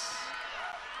Longhorns.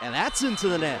 And that's into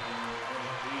the net.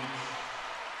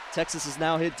 Texas has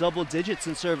now hit double digits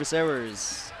in service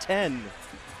errors, 10.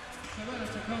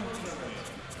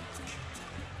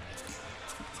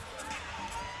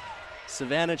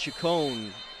 Savannah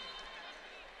Chacon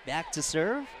back to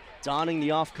serve, donning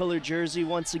the off-color jersey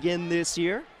once again this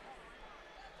year.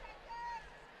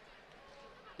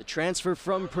 The transfer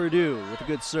from Purdue with a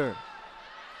good serve.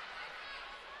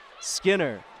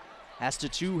 Skinner has to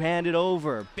two-hand it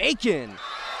over. Bacon,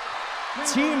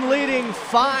 team leading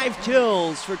 5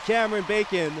 kills for Cameron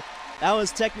Bacon. That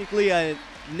was technically a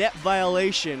net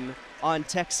violation on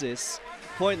Texas.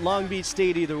 Point Long Beach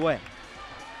State either way.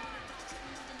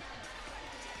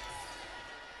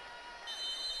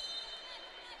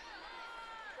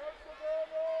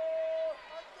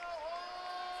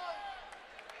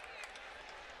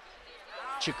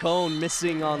 Chacon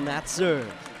missing on that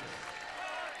serve.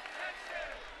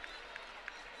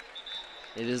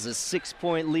 It is a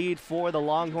 6-point lead for the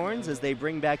Longhorns as they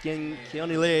bring back in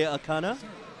Keonile Akana.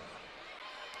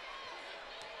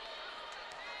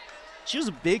 She was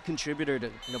a big contributor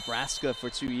to Nebraska for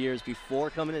 2 years before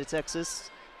coming to Texas.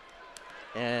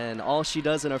 And all she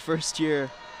does in her first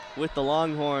year with the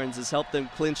Longhorns is help them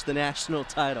clinch the national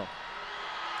title.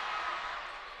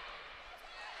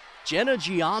 Jenna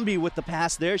Giambi with the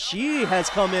pass there. She has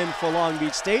come in for Long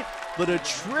Beach State, but a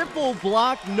triple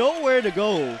block, nowhere to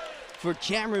go for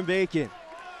Cameron Bacon.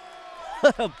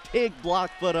 A big block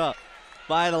put up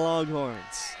by the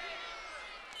Longhorns.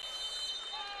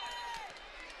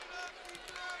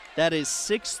 That is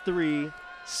 6-3,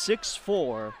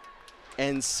 6-4,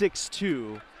 and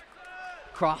 6-2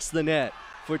 across the net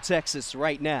for Texas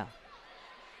right now.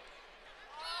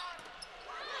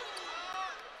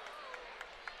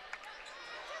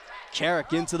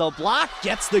 Carrick into the block,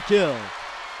 gets the kill.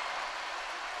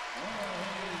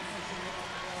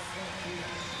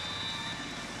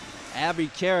 Abby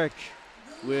Carrick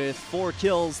with 4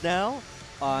 kills now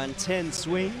on 10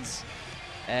 swings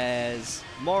as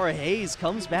Mara Hayes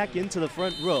comes back into the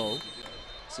front row.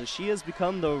 So she has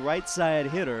become the right side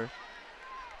hitter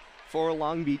for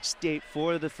Long Beach State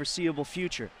for the foreseeable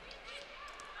future.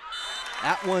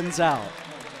 That one's out.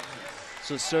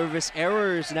 So service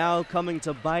errors now coming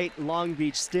to bite Long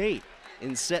Beach State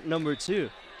in set number 2.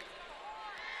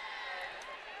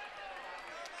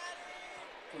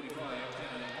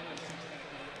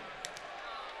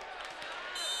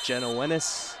 Jenna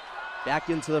Wennis back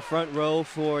into the front row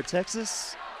for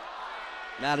Texas.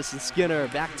 Madison Skinner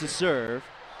back to serve.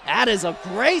 That is a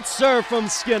great serve from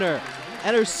Skinner,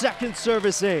 and her second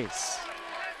service ace.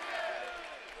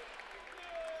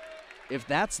 If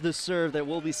that's the serve that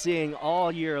we'll be seeing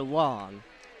all year long,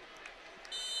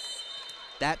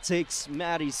 that takes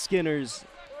Maddie Skinner's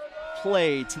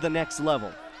play to the next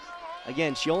level.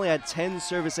 Again, she only had 10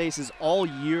 service aces all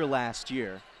year last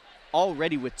year,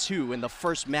 already with 2 in the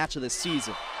first match of the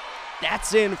season.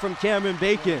 That's in from Cameron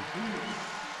Bacon.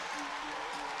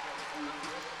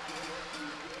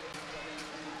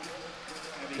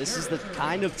 This is the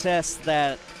kind of test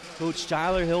that Coach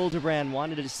Tyler Hildebrand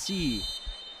wanted to see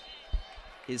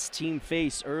his team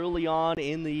face early on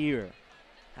in the year.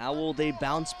 How will they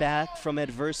bounce back from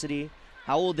adversity?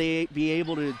 How will they be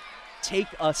able to take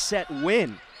a set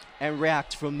win and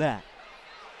react from that?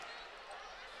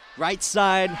 Right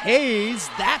side, Hayes,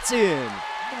 that's in.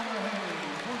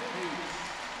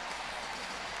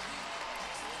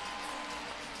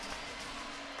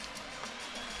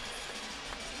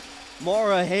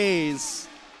 Maura Hayes,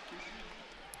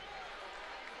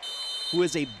 who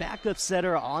is a backup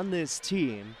setter on this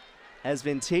team, has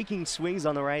been taking swings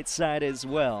on the right side as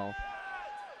well.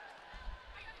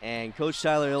 And Coach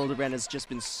Tyler Hildebrand has just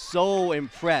been so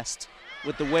impressed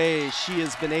with the way she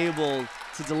has been able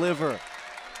to deliver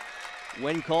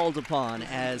when called upon,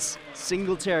 as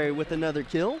Singletary with another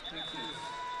kill.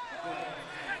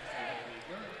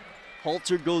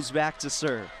 Halter goes back to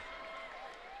serve.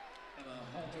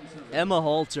 Emma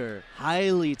Halter,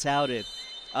 highly touted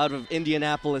out of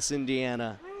Indianapolis,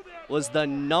 Indiana, was the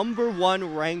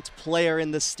 #1 ranked player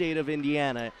in the state of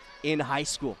Indiana in high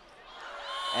school.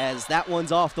 As that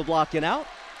one's off the block and out.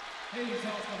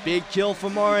 Big kill for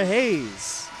Maura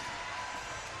Hayes.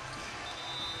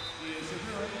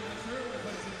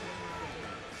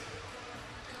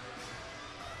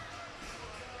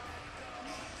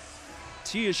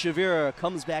 Tia Shavira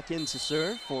comes back in to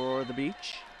serve for the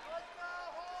Beach.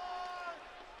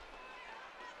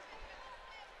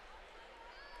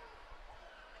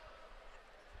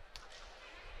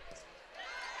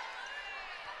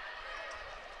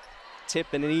 Tip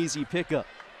and an easy pickup.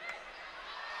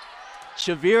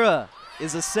 Shavira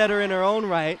is a setter in her own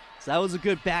right, so that was a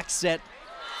good back set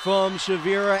from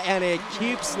Shavira, and it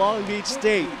keeps Long Beach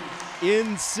State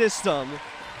in system.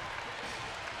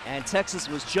 And Texas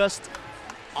was just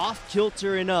off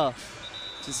kilter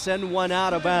enough to send one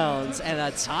out of bounds, and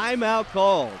a timeout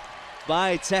called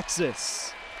by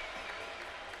Texas.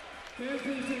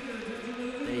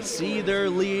 They see their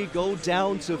lead go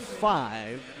down to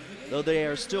 5, though they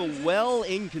are still well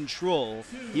in control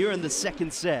here in the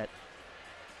second set.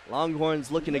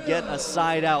 Longhorns looking to get a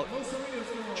side out,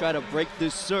 try to break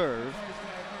this serve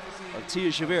of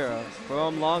Tia Shavira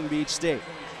from Long Beach State.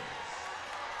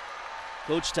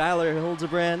 Coach Tyler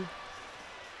Hildebrand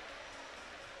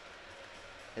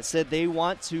has said they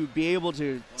want to be able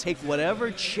to take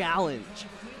whatever challenge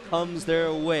comes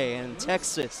their way. And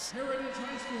Texas,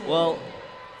 well,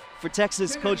 for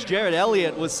Texas, Coach Jared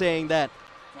Elliott was saying that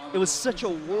it was such a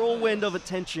whirlwind of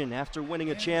attention after winning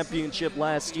a championship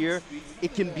last year.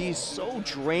 It can be so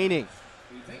draining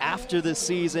after the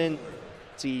season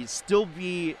to still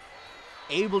be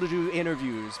able to do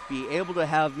interviews, be able to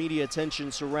have media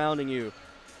attention surrounding you.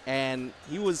 And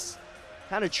he was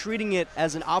kind of treating it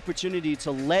as an opportunity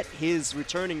to let his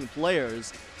returning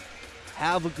players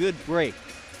have a good break.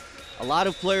 A lot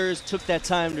of players took that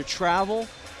time to travel,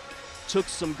 took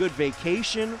some good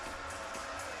vacation,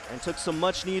 and took some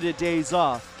much-needed days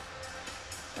off.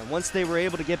 And once they were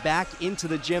able to get back into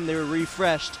the gym, they were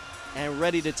refreshed and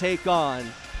ready to take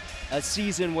on a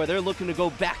season where they're looking to go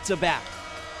back-to-back.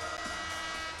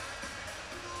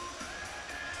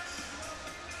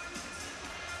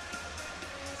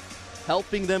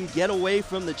 Helping them get away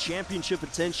from the championship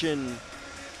attention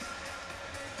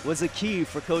was a key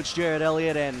for Coach Jared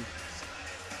Elliott, and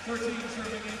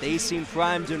they seem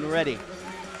primed and ready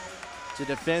to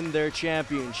defend their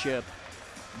championship.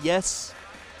 Yes,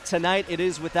 tonight it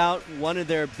is without one of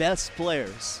their best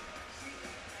players.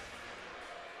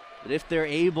 But if they're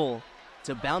able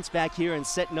to bounce back here in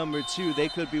set number 2, they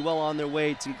could be well on their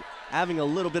way to having a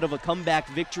little bit of a comeback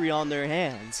victory on their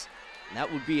hands. And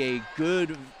that would be a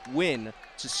good win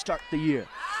to start the year.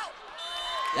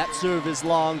 That serve is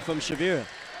long from Shavira.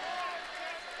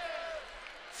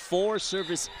 4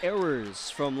 service errors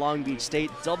from Long Beach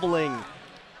State, doubling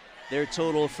their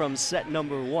total from set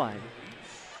number 1.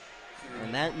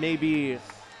 And that may be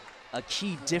a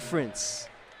key difference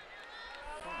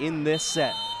in this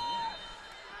set.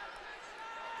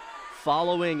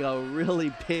 Following a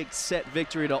really big set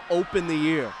victory to open the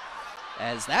year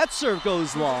as that serve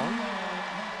goes long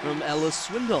from Ella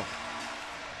Swindle.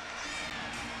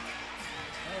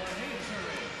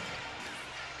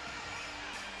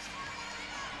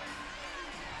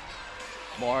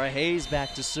 Mara Hayes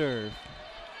back to serve.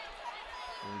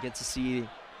 And we get to see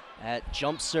that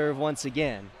jump serve once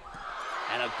again.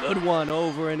 And a good one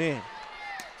over and in.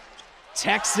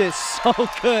 Texas so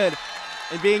good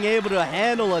in being able to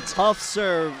handle a tough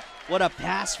serve. What a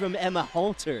pass from Emma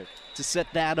Halter to set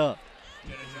that up.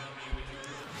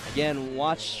 Again,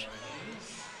 watch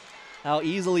how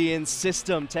easily in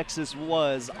system Texas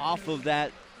was off of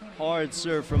that hard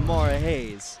serve from Mara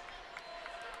Hayes.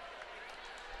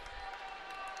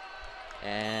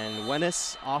 And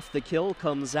Wenis off the kill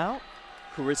comes out.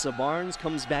 Carissa Barnes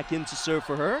comes back in to serve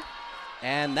for her.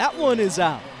 And that one is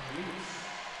out.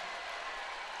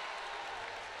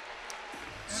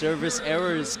 Service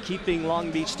errors keeping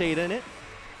Long Beach State in it.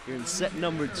 Here in set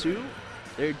number 2.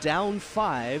 They're down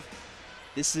 5.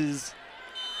 This is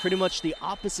pretty much the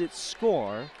opposite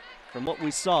score from what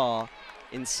we saw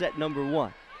in set number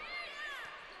 1.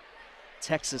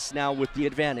 Texas now with the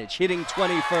advantage, hitting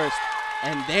 21st,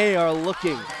 and they are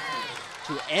looking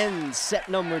to end set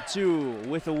number 2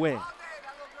 with a win.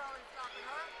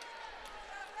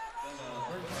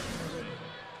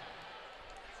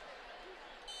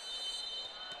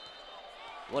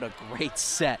 What a great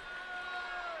set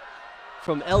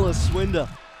from Ella Swindle.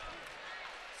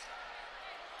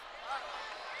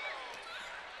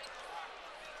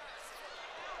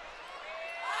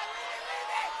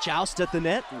 Joust at the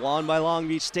net, won by Long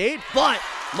Beach State, but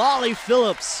Molly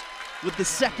Phillips with the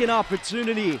second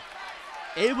opportunity,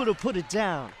 able to put it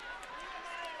down.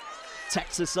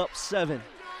 Texas up 7.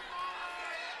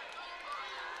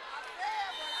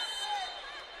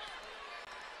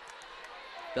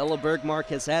 Bella Bergmark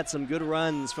has had some good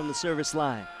runs from the service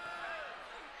line.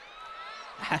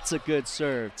 That's a good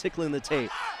serve, tickling the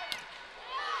tape.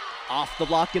 Off the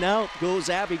block and out goes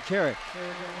Abby Carrick.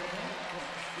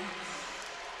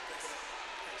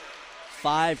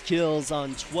 5 kills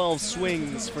on 12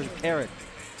 swings for Carrick.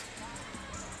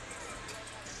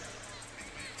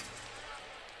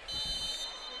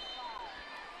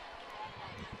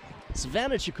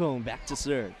 Savannah Chacon back to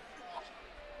serve.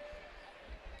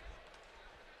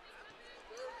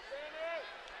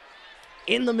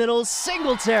 In the middle,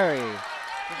 Singletary.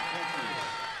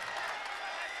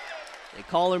 They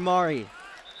call her Mari.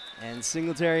 And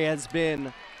Singletary has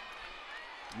been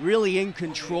really in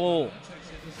control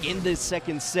in this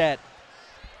second set.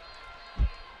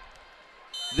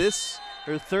 This,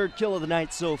 her 3rd kill of the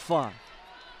night so far.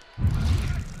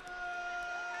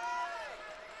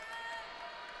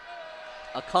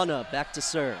 Akana back to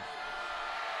serve.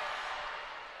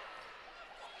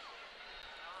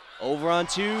 Over on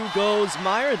 2 goes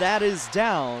Meyer. That is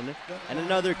down. And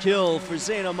another kill for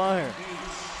Zaina Meyer.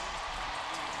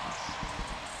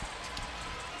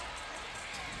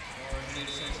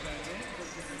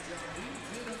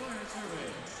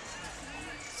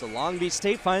 So Long Beach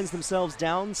State finds themselves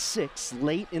down 6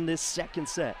 late in this second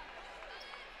set.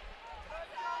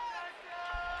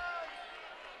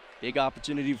 Big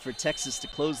opportunity for Texas to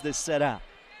close this set out.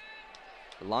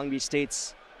 But Long Beach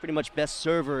State's pretty much best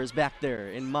server is back there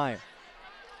in Meyer.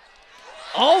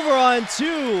 Over on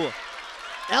 2,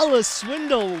 Ella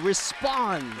Swindle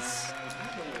responds.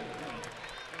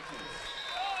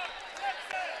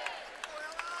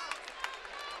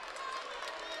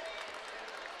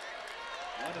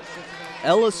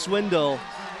 Ella Swindle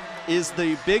is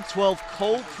the Big 12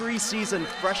 co-preseason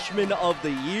Freshman of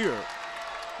the Year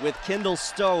with Kendall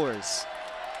Stowers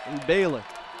in Baylor.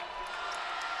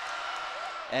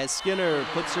 As Skinner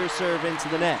puts her serve into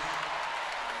the net.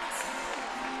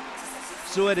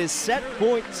 So it is set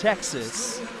point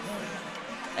Texas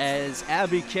as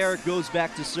Abby Carrick goes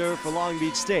back to serve for Long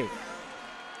Beach State.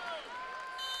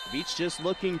 Beach just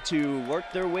looking to work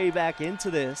their way back into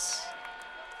this,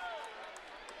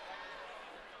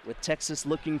 with Texas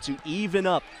looking to even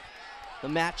up the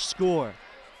match score.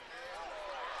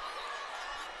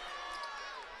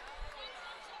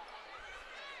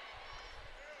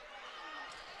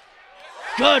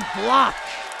 Good block.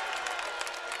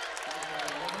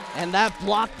 And that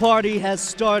block party has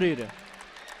started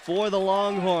for the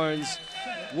Longhorns.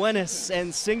 Wenis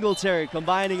and Singletary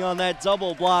combining on that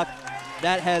double block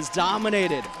that has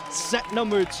dominated set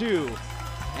number 2.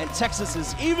 And Texas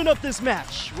has evened up this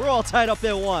match. We're all tied up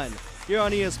at 1 here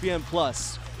on ESPN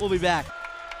Plus. We'll be back.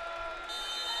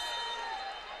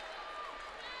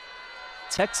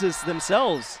 Texas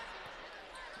themselves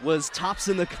was tops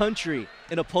in the country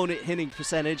in opponent hitting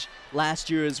percentage last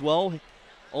year as well,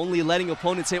 only letting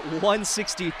opponents hit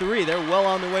 163. They're well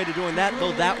on their way to doing that,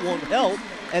 though that won't help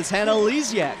as Hannah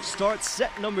Lesiak starts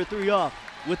set number 3 off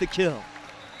with a kill.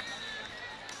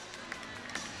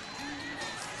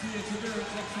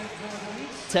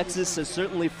 Texas has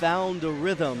certainly found a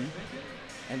rhythm,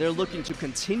 and they're looking to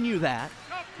continue that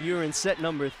here in set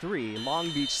number 3.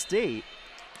 Long Beach State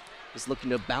is looking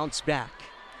to bounce back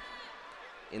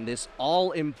in this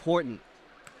all-important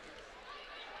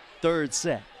third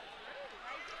set.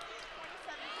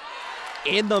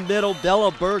 In the middle,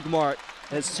 Bella Bergmart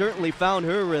has certainly found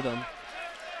her rhythm.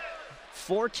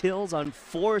 4 kills on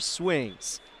 4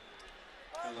 swings.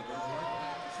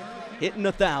 Hitting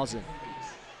 1,000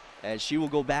 as she will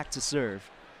go back to serve.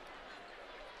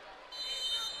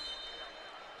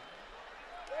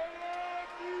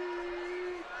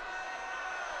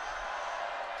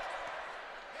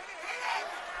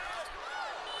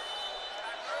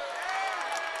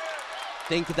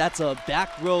 Think that's a back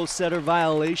row setter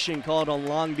violation called on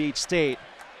Long Beach State.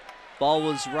 Ball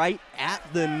was right at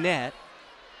the net.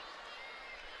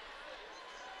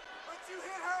 But you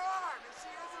hit her arm, and she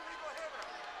is a legal hitter.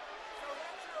 So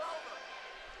hit your over.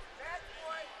 Bad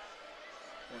boy.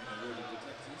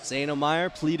 Zaina Meyer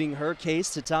pleading her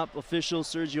case to top official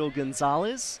Sergio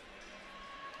Gonzalez.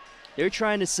 They're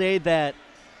trying to say that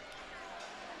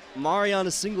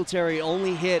Mariana Singletary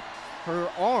only hit her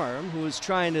arm, who was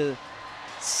trying to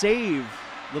save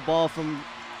the ball from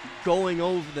going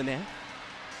over the net.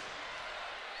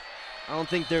 I don't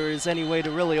think there is any way to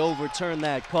really overturn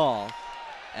that call,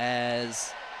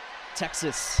 as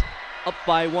Texas up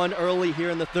by 1 early here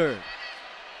in the third.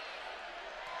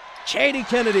 Katie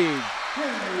Kennedy.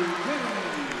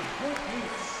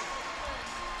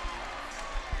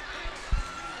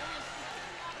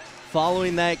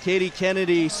 Following that Katie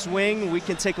Kennedy swing, we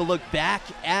can take a look back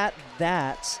at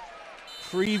that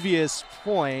previous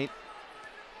point.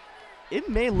 It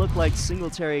may look like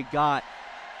Singletary got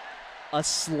a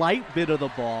slight bit of the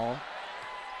ball.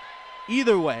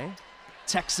 Either way,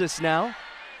 Texas now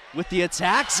with the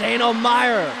attack. Zaina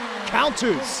Meyer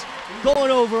counters,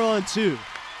 going over on 2.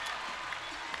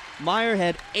 Meyer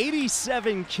had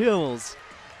 87 kills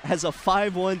as a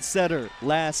 5-1 setter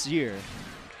last year.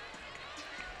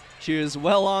 She is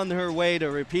well on her way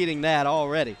to repeating that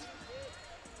already.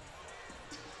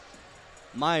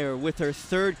 Meyer with her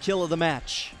 3rd kill of the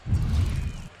match,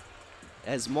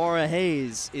 as Maura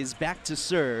Hayes is back to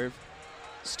serve,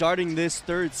 starting this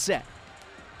 3rd set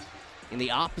in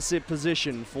the opposite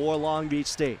position for Long Beach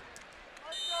State.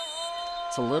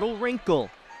 It's a little wrinkle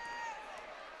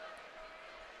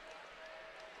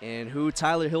in who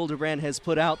Tyler Hildebrand has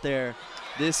put out there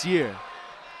this year.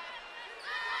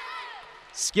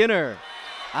 Skinner,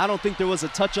 I don't think there was a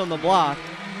touch on the block.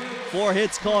 4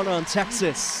 hits called on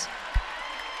Texas.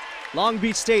 Long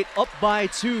Beach State up by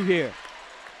 2 here.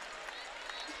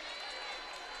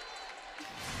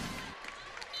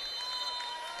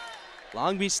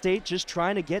 Long Beach State just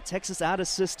trying to get Texas out of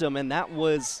system, and that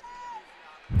was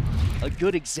a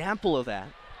good example of that,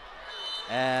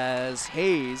 as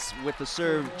Hayes with the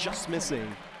serve just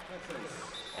missing.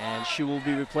 And she will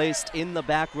be replaced in the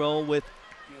back row with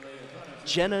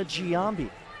Jenna Giambi.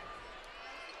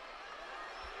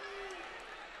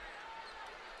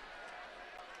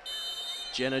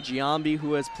 Jenna Giambi,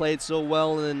 who has played so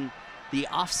well in the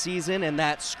offseason and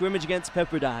that scrimmage against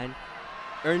Pepperdine,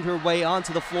 earned her way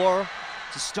onto the floor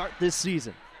to start this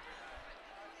season.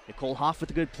 Nicole Hoff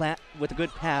with a good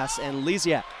pass, and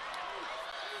Lesiak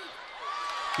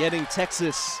getting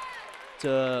Texas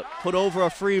to put over a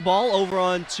free ball over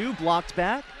on 2, blocked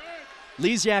back.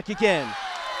 Lesiak again.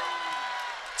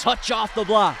 Touch off the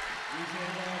block.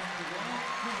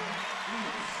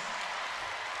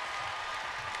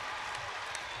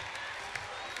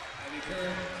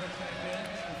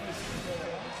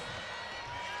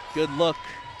 Good look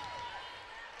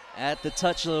at the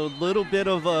touch, a little bit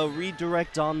of a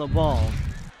redirect on the ball.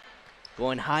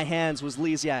 Going high hands was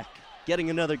Lesiak, getting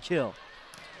another kill.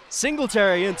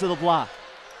 Singletary into the block.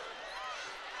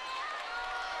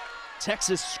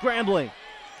 Texas scrambling.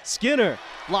 Skinner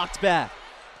blocked back.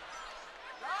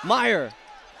 Meyer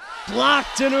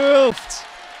blocked and roofed.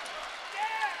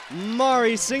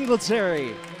 Mari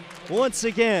Singletary once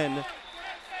again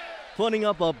putting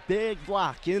up a big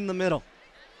block in the middle.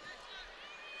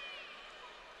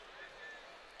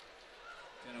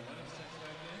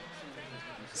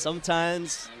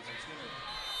 Sometimes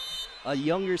a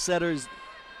younger setter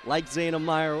like Zaina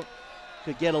Meyer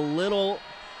could get a little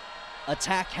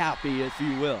attack happy, if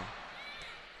you will.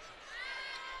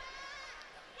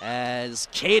 As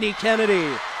Katie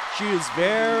Kennedy, she is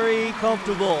very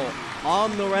comfortable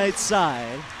on the right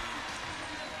side.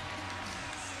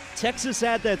 Texas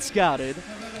had that scouted.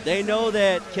 They know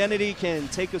that Kennedy can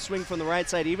take a swing from the right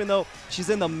side, even though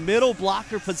she's in the middle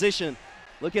blocker position.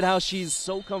 Look at how she's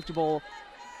so comfortable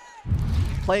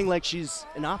playing like she's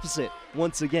an opposite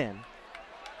once again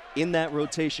in that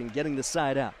rotation, getting the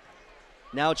side out.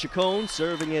 Now Chacon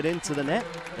serving it into the net.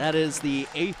 That is the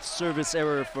 8th service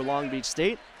error for Long Beach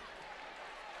State.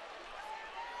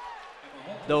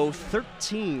 Though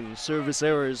 13 service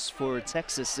errors for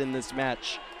Texas in this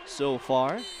match so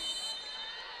far.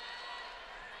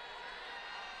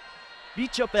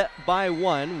 Beach up by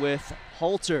 1 with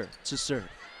Halter to serve.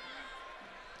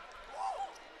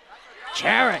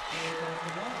 Carrick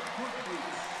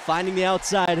finding the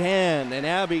outside hand, and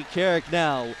Abby Carrick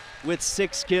now with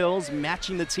 6 kills,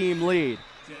 matching the team lead.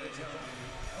 You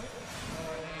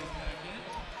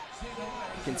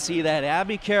can see that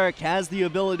Abby Carrick has the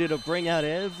ability to bring out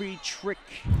every trick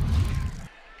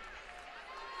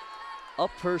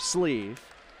up her sleeve.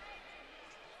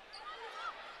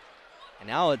 And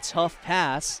now a tough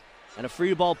pass and a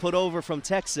free ball put over from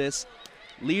Texas.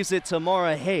 Leaves it to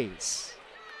Mara Hayes.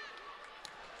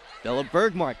 Bella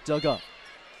Bergmark dug up.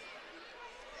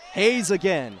 Hayes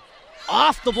again.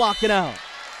 Off the block and out.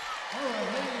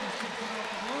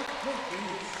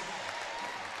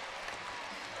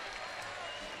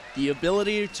 The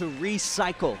ability to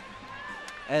recycle,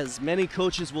 as many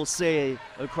coaches will say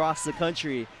across the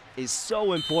country, is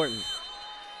so important.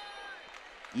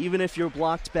 Even if you're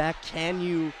blocked back, can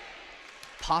you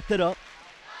pop it up,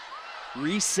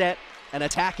 reset, and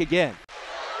attack again?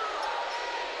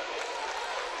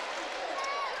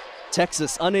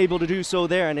 Texas unable to do so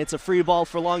there, and it's a free ball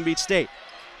for Long Beach State.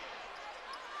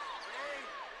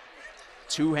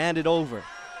 Two-handed over.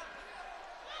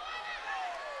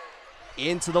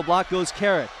 Into the block goes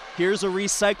Carrick. Here's a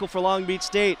recycle for Long Beach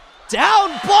State. Down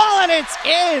ball, and it's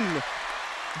in!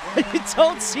 You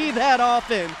don't see that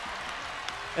often,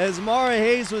 as Mara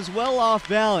Hayes was well off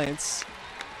balance.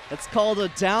 That's called a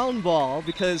down ball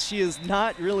because she is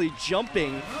not really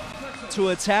jumping to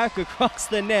attack across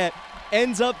the net.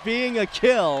 Ends up being a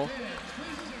kill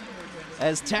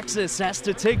as Texas has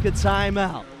to take a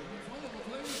timeout.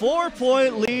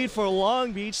 4-point lead for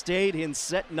Long Beach State in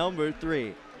set number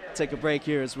 3. Take a break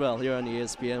here as well, here on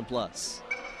ESPN+.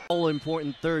 All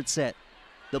important third set,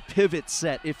 the pivot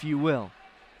set, if you will.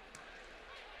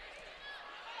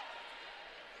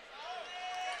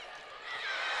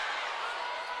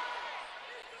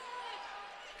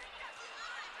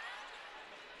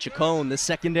 Chacon, the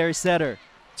secondary setter.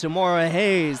 Tamora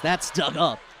Hayes, that's dug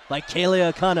up by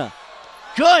Kaylee Akana.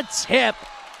 Good tip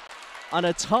on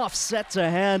a tough set to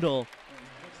handle.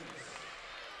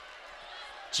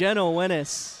 Jenna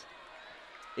Wenis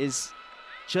has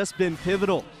just been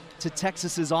pivotal to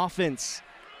Texas's offense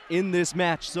in this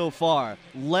match so far.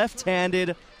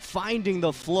 Left-handed, finding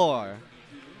the floor.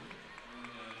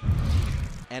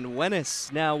 And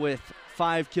Wenis now with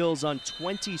 5 kills on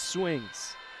 20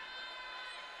 swings.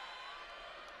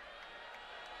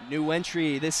 New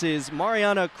entry, this is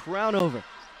Mariana Crownover.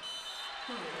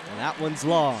 And that one's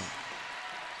long.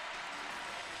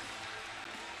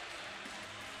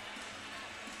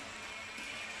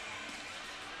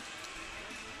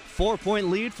 Four-point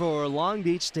lead for Long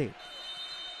Beach State.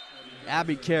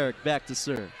 Abby Carrick back to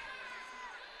serve.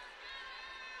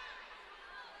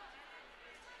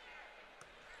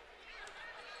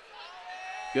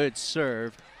 Good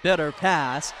serve, better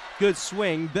pass, good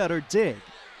swing, better dig.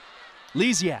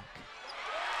 Lisiak.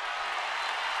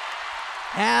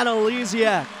 Hannah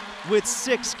Lisiak with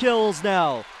 6 kills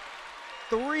now.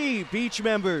 3 Beach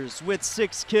members with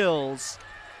 6 kills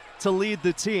to lead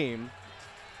the team.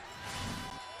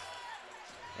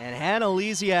 And Hannah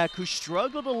Lisiak, who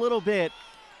struggled a little bit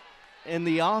in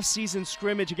the off-season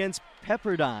scrimmage against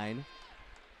Pepperdine,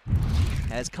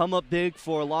 has come up big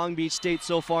for Long Beach State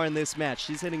so far in this match.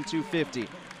 She's hitting .250.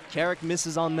 Carrick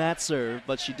misses on that serve,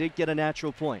 but she did get a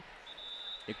natural point.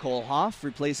 Nicole Hoff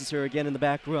replaces her again in the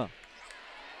back row.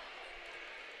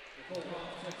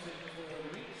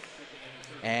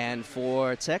 And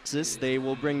for Texas, they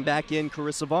will bring back in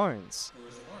Carissa Barnes.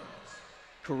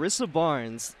 Carissa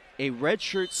Barnes, a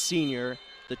redshirt senior,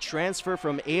 the transfer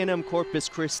from A&M Corpus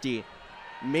Christi,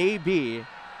 may be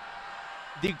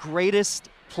the greatest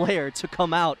player to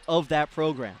come out of that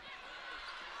program.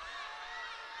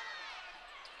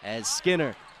 As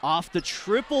Skinner, off the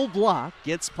triple block,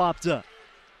 gets popped up.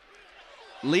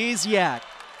 Lisiak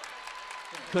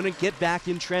couldn't get back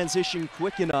in transition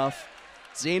quick enough.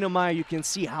 Zayna Meyer, you can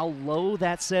see how low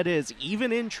that set is,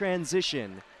 even in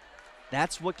transition.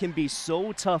 That's what can be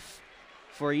so tough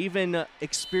for even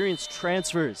experienced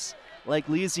transfers like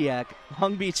Lisiak.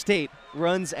 Long Beach State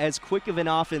runs as quick of an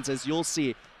offense as you'll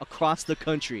see across the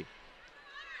country.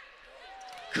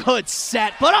 Good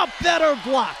set, but a better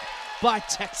block by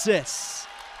Texas.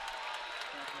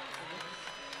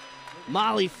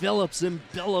 Molly Phillips and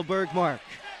Billa Bergmark.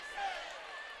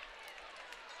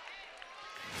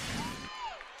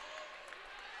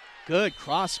 Good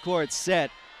cross-court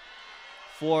set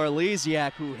for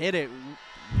Lisiak, who hit it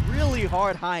really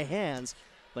hard high hands,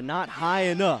 but not high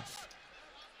enough.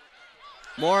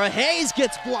 Maura Hayes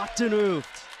gets blocked and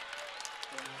roofed.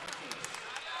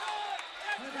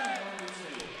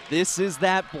 This is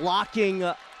that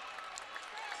blocking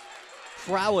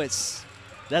prowess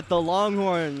that the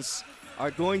Longhorns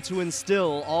are going to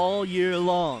instill all year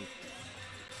long.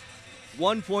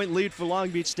 1 point lead for Long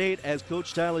Beach State as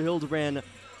Coach Tyler Hildebrand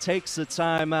takes a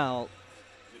timeout.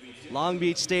 Long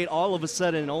Beach State all of a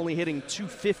sudden only hitting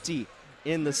 250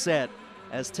 in the set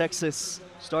as Texas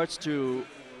starts to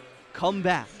come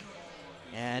back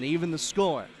and even the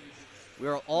score.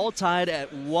 We're all tied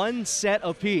at 1 set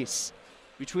apiece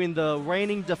between the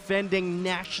reigning defending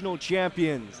national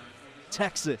champions,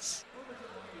 Texas,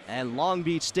 and Long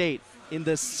Beach State in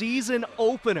the season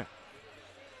opener.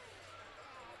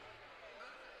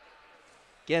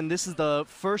 Again, this is the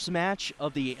first match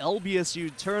of the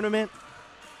LBSU tournament.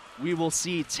 We will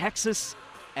see Texas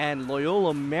and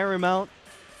Loyola Marymount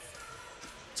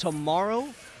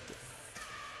tomorrow.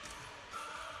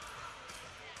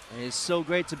 It is so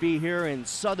great to be here in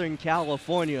Southern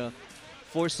California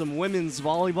for some women's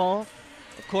volleyball.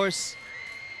 Of course,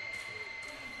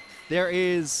 there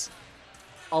is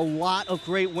a lot of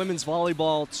great women's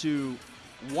volleyball to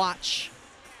watch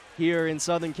here in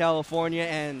Southern California,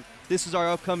 and this is our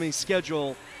upcoming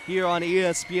schedule here on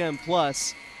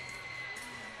ESPN+.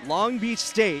 Long Beach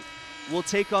State will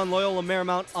take on Loyola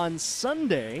Marymount on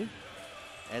Sunday,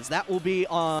 as that will be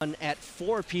on at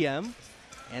 4 p.m.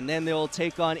 And then they'll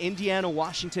take on Indiana,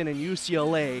 Washington, and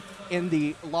UCLA in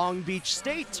the Long Beach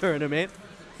State tournament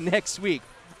next week,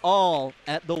 all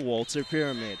at the Walter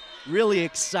Pyramid. Really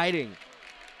exciting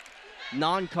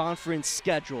non-conference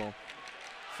schedule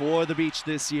for the Beach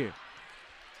this year.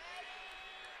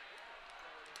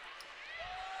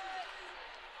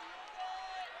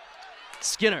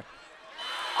 Skinner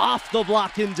off the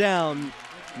block and down.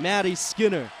 Maddie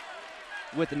Skinner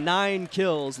with 9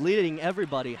 kills, leading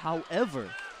everybody. However,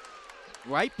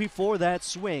 right before that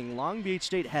swing, Long Beach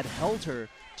State had held her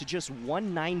to just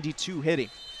 192 hitting.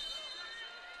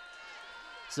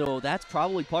 So that's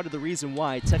probably part of the reason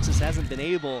why Texas hasn't been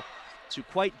able to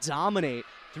quite dominate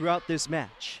throughout this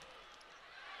match.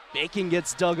 Bacon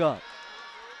gets dug up.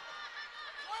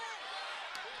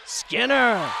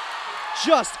 Skinner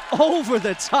just over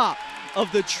the top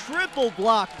of the triple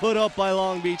block put up by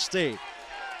Long Beach State.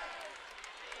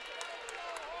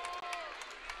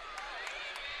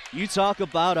 You talk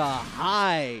about a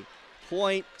high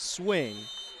point swing.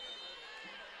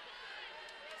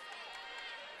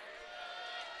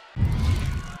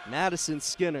 Madison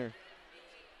Skinner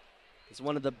is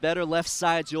one of the better left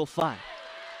sides you'll find.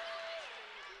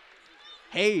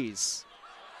 Hayes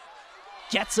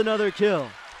gets another kill.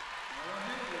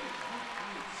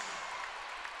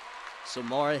 So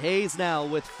Maura Hayes now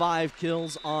with 5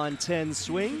 kills on 10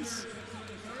 swings.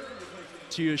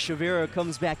 Tia Shavira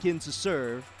comes back in to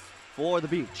serve for the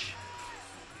Beach.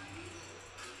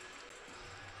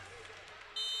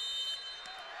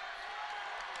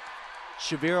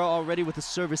 Shavira already with a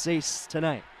service ace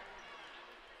tonight.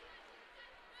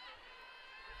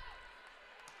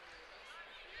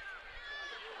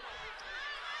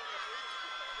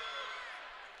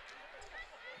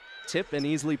 Tip and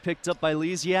easily picked up by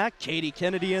Lisiak. Katie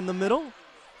Kennedy in the middle.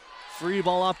 Free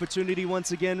ball opportunity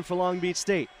once again for Long Beach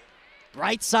State.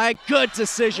 Right side, good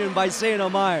decision by Zayna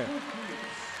Meyer.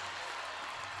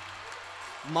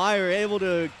 Meyer able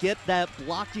to get that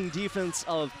blocking defense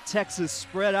of Texas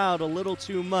spread out a little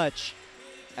too much.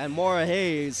 And Maura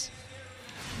Hayes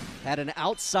had an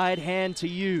outside hand to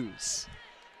use.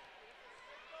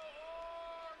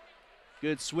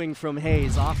 Good swing from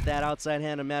Hayes off that outside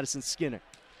hand of Madison Skinner.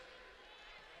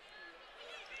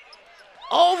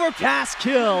 Overpass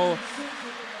kill.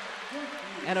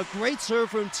 And a great serve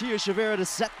from Tia Shavira to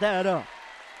set that up.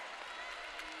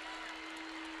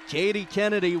 Katie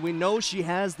Kennedy, we know she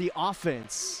has the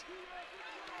offense.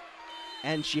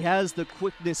 And she has the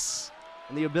quickness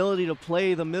and the ability to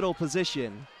play the middle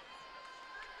position.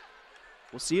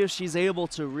 We'll see if she's able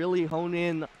to really hone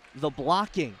in the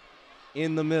blocking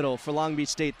in the middle for Long Beach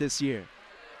State this year.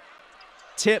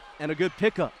 Tip and a good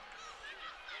pickup.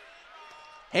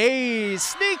 Hayes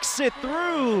sneaks it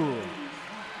through.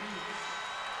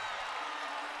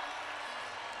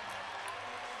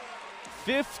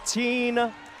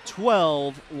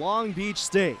 15-12, Long Beach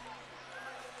State.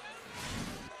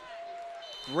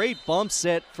 Great bump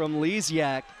set from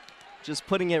Lysiak, just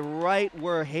putting it right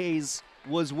where Hayes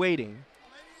was waiting.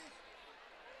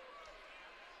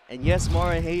 And yes,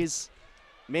 Mara Hayes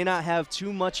may not have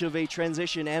too much of a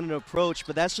transition and an approach,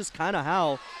 but that's just kind of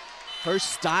how her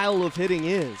style of hitting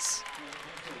is.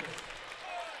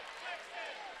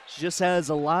 She just has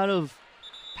a lot of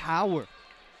power.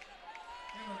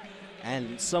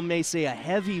 And some may say a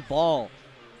heavy ball.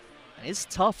 It's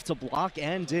tough to block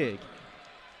and dig.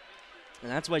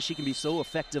 And that's why she can be so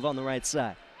effective on the right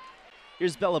side.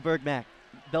 Here's Bella Bergmark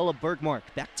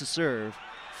back to serve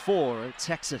for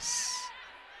Texas.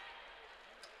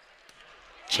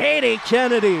 Katie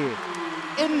Kennedy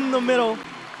in the middle,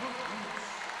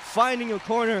 finding a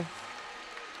corner.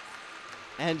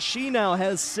 And she now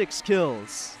has 6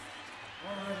 kills.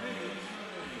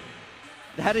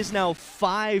 That is now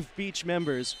 5 Beach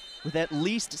members with at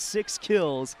least 6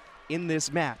 kills in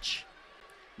this match.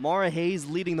 Mara Hayes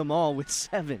leading them all with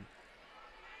 7.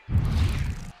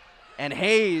 And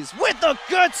Hayes with a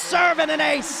good serve and an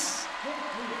ace.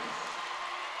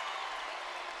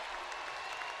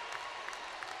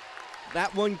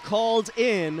 That one called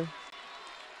in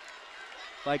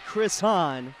by Chris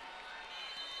Hahn.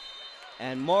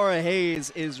 And Mara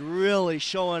Hayes is really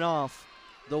showing off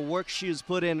the work she has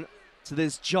put in to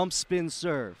this jump spin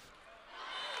serve.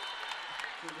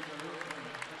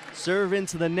 Serve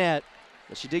into the net,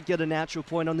 but she did get a natural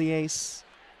point on the ace.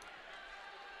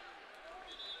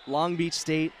 Long Beach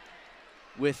State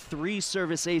with 3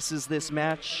 service aces this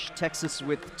match, Texas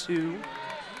with 2.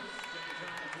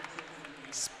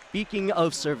 Speaking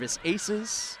of service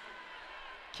aces,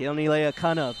 Keonilea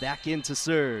Kana back in to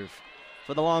serve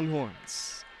for the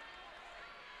Longhorns.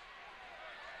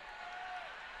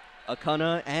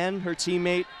 Akana and her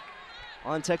teammate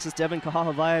on Texas, Devin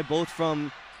Kahahavai, both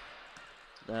from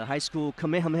the high school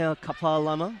Kamehameha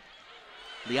Kapalama,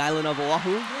 the island of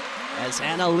Oahu, as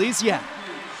Anna Lysiak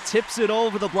tips it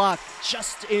over the block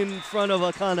just in front of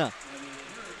Akana.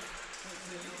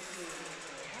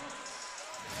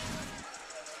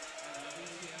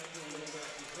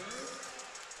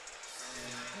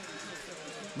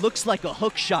 Looks like a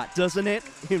hook shot, doesn't it,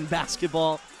 in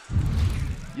basketball?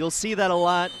 You'll see that a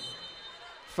lot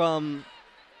from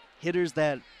hitters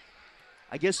that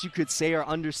I guess you could say are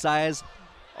undersized.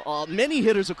 Many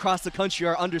hitters across the country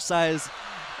are undersized,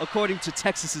 according to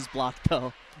Texas's block,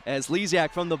 though, as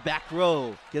Lysiak from the back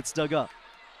row gets dug up.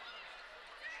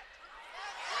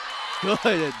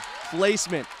 Good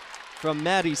placement from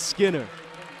Maddie Skinner.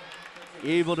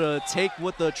 Able to take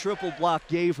what the triple block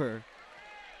gave her.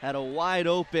 Had a wide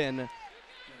open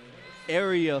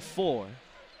area 4.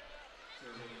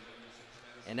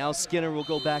 And now Skinner will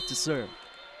go back to serve.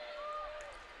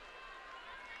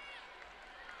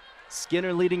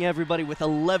 Skinner leading everybody with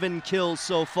 11 kills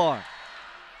so far.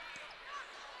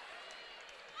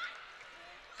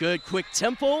 Good quick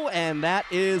tempo, and that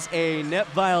is a net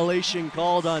violation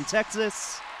called on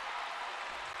Texas.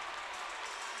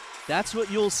 That's what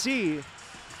you'll see,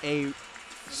 a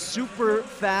super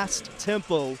fast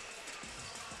tempo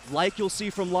like you'll see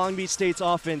from Long Beach State's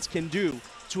offense can do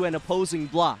to an opposing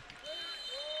block.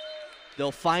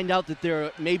 They'll find out that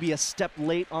they're maybe a step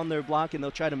late on their block and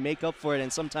they'll try to make up for it,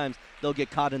 and sometimes they'll get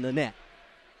caught in the net.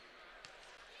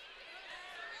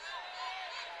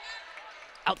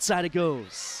 Outside it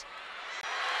goes.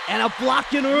 And a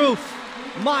block in roof.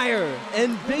 Meyer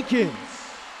and Bacon.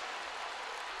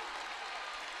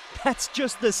 That's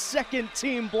just the second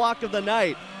team block of the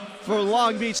night for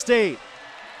Long Beach State.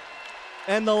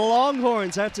 And the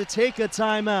Longhorns have to take a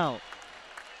timeout.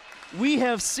 We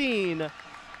have seen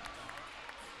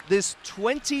this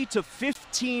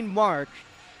 20-15 mark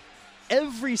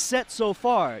every set so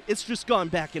far. It's just gone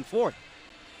back and forth.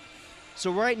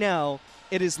 So right now,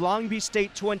 it is Long Beach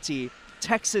State 20,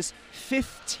 Texas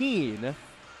 15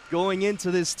 going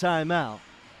into this timeout.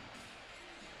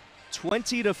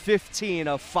 20-15,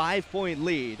 a 5-point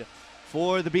lead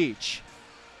for the Beach.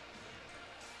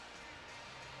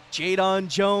 Jadon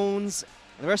Jones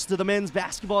and the rest of the men's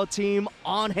basketball team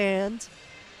on hand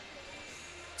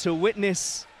to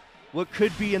witness what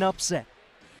could be an upset.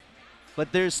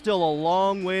 But there's still a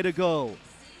long way to go.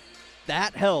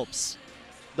 That helps.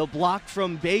 The block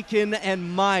from Bacon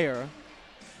and Meyer.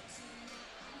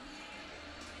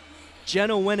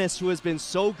 Jenna Wennis, who has been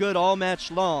so good all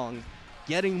match long,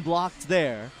 getting blocked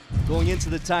there, going into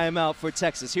the timeout for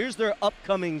Texas. Here's their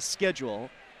upcoming schedule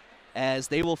as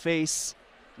they will face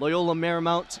Loyola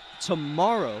Marymount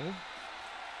tomorrow.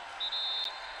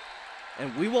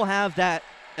 And we will have that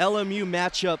LMU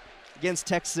matchup against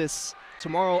Texas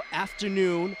tomorrow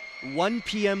afternoon, 1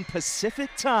 p.m.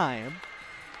 Pacific time.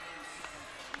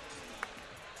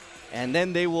 And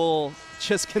then they will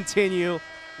just continue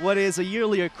what is a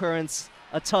yearly occurrence,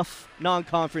 a tough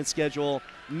non-conference schedule,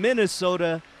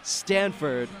 Minnesota,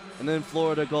 Stanford, and then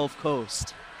Florida Gulf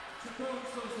Coast.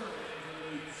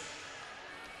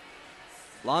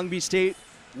 Long Beach State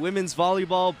women's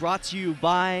volleyball brought to you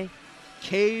by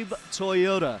Cabe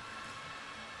Toyota.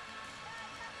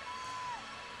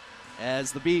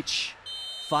 As the Beach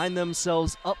find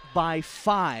themselves up by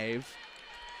 5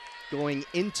 going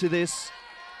into this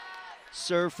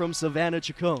serve from Savannah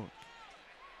Chacon.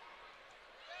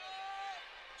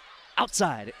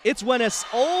 Outside, it's Wenis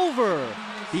over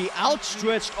the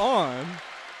outstretched arm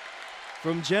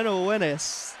from Jenna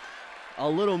Wenis. A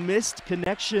little missed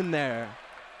connection there.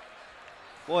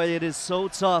 Boy, it is so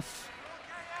tough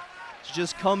to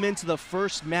just come into the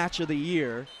first match of the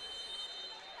year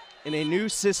in a new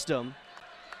system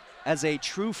as a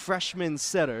true freshman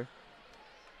setter.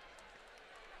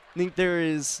 I think there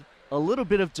is a little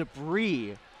bit of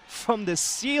debris from the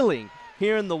ceiling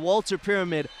here in the Walter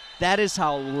Pyramid. That is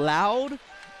how loud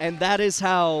and that is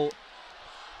how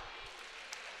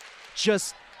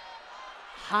just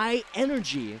high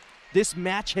energy this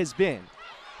match has been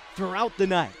throughout the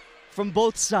night from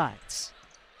both sides.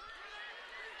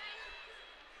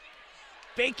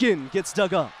 Bacon gets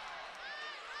dug up.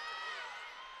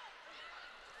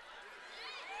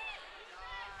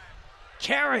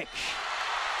 Carrick.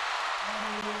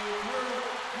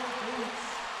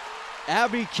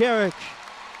 Abby Carrick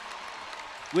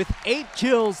with 8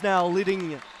 kills now,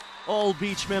 leading all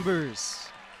Beach members.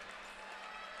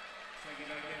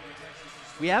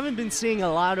 We haven't been seeing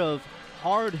a lot of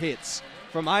hard hits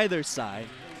from either side.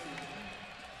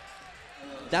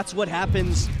 That's what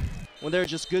happens when they're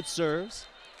just good serves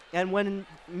and when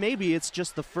maybe it's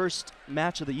just the first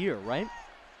match of the year, right?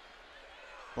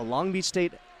 But Long Beach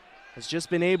State has just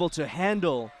been able to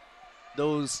handle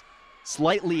those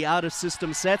slightly out of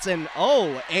system sets, and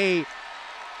a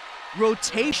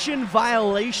rotation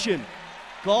violation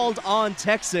called on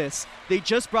Texas. They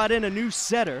just brought in a new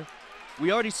setter.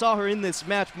 We already saw her in this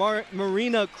match,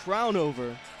 Marina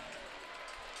Crownover,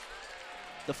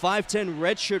 the 5'10"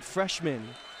 redshirt freshman.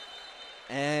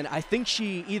 And I think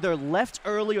she either left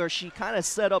early or she kind of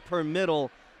set up her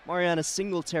middle, Mariana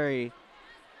Singletary,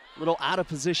 a little out of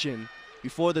position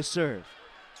before the serve.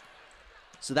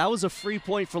 So that was a free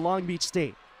point for Long Beach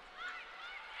State.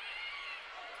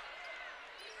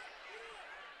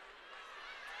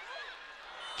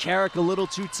 Carrick a little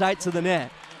too tight to the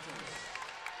net.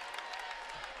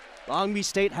 Long Beach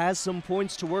State has some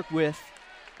points to work with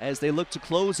as they look to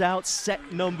close out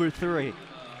set number 3.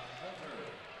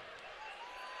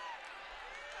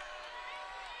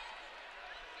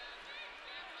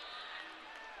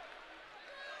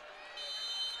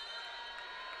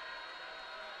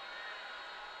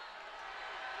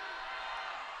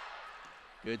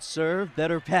 Good serve,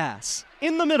 better pass.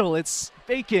 In the middle, it's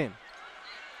Bacon.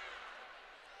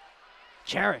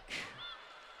 Carrick.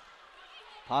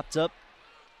 Popped up.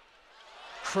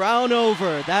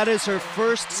 Crownover. That is her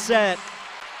first set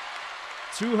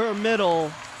to her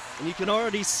middle. And you can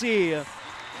already see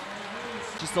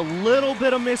just a little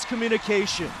bit of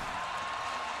miscommunication.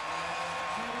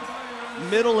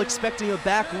 Middle expecting a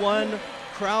back 1.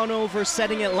 Crownover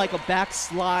setting it like a back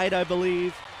slide, I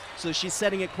believe. So she's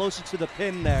setting it closer to the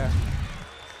pin there.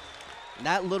 And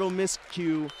that little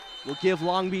miscue will give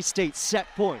Long Beach State set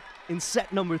point in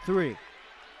set number 3.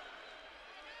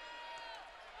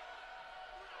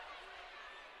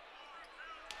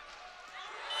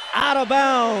 Out of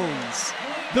bounds.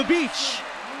 The Beach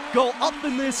go up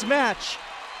in this match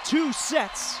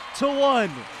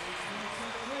 2-1.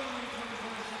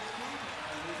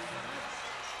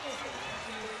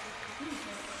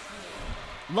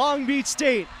 Long Beach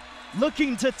State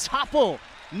looking to topple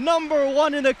number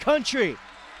 1 in the country.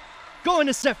 Going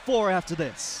to set 4 after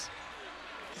this.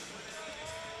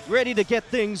 Ready to get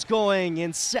things going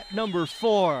in set number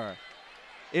 4.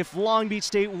 If Long Beach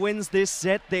State wins this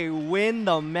set, they win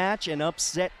the match and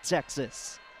upset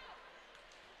Texas.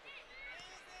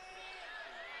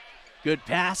 Good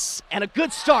pass and a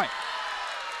good start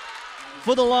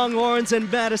for the Longhorns,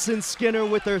 and Madison Skinner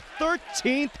with her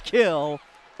 13th kill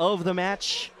of the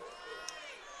match.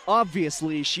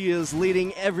 Obviously, she is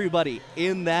leading everybody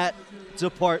in that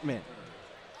department.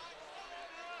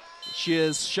 She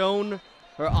has shown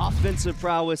her offensive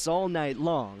prowess all night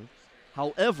long.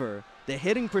 However, the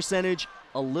hitting percentage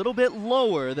a little bit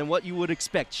lower than what you would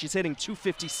expect. She's hitting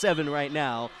 .257 right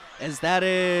now, as that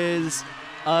is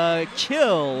a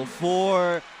kill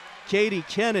for Katie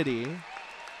Kennedy.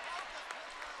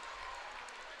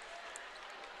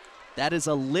 That is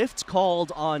a lift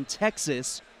called on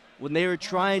Texas when they were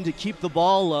trying to keep the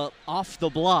ball up off the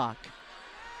block.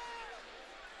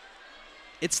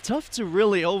 It's tough to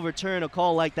really overturn a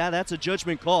call like that. That's a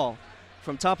judgment call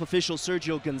from top official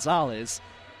Sergio Gonzalez.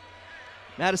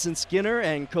 Madison Skinner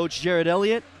and Coach Jared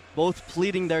Elliott both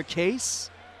pleading their case.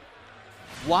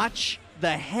 Watch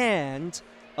the hand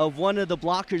of one of the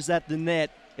blockers at the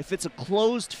net. If it's a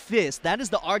closed fist, that is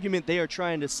the argument they are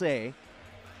trying to say.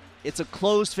 It's a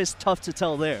closed fist, tough to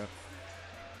tell there.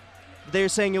 They're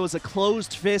saying it was a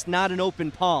closed fist, not an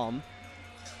open palm.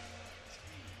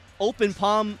 Open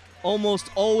palm almost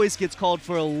always gets called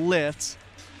for a lift.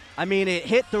 I mean, it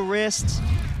hit the wrist,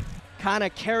 kind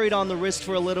of carried on the wrist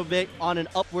for a little bit on an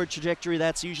upward trajectory.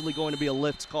 That's usually going to be a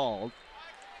lift called.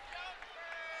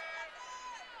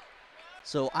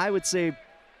 So I would say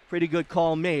pretty good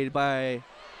call made by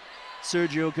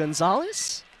Sergio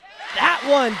Gonzalez. That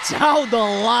one down the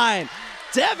line.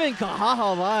 Devin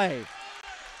Kahahavai.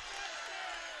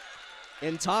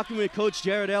 In talking with Coach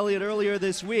Jared Elliott earlier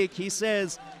this week, he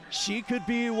says she could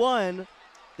be one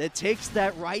that takes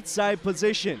that right side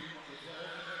position.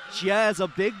 She has a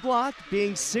big block,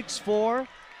 being 6'4",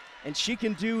 and she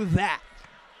can do that.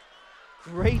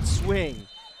 Great swing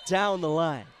down the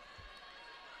line.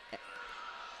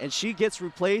 And she gets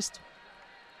replaced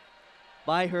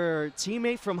by her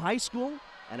teammate from high school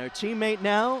and her teammate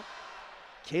now,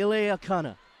 Kayleigh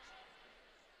Akana.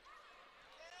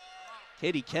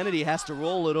 Katie Kennedy has to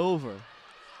roll it over.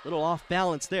 Little off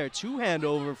balance there. Two-hand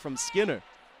over from Skinner.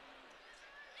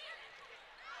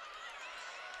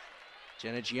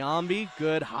 Jenna Giambi,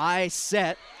 good high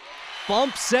set.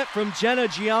 Bump set from Jenna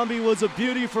Giambi was a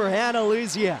beauty for Hannah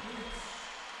Lizia.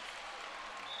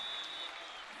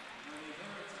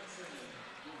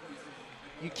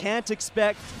 You can't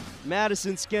expect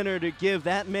Madison Skinner to give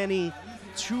that many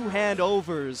two-hand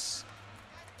overs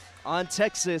on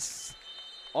Texas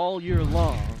all year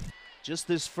long. Just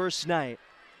this first night,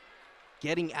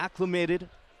 getting acclimated,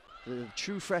 the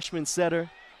true freshman setter,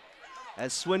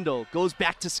 as Swindle goes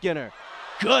back to Skinner.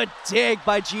 Good dig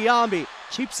by Giambi,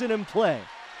 keeps it in play.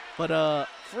 But a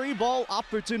free ball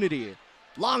opportunity.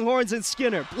 Longhorns and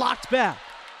Skinner blocked back.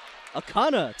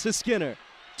 Akana to Skinner,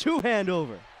 two-hand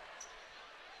over.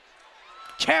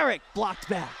 Carrick blocked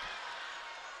back.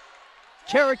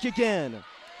 Carrick again.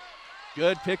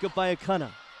 Good pickup by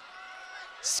Akana.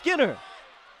 Skinner.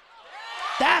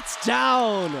 That's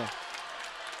down.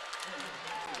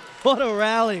 What a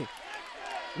rally.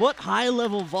 What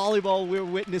high-level volleyball we're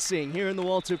witnessing here in the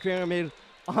Walter Pyramid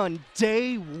on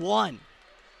day one.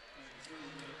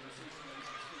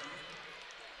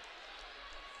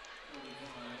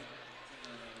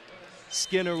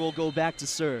 Skinner will go back to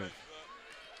serve.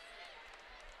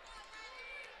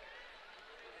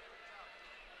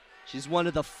 She's one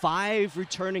of the 5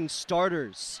 returning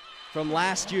starters from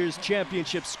last year's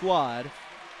championship squad.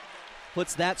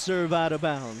 Puts that serve out of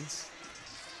bounds.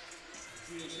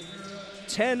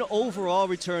 10 overall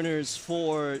returners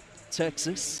for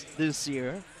Texas this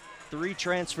year. 3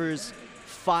 transfers,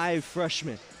 5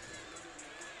 freshmen.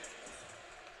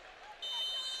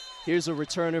 Here's a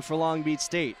returner for Long Beach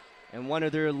State and one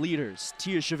of their leaders,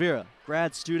 Tia Shavira,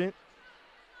 grad student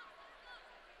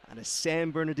out of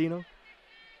San Bernardino.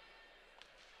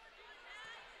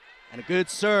 And a good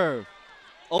serve.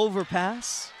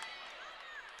 Overpass.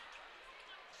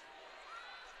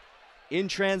 In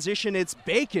transition, it's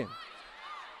Bacon.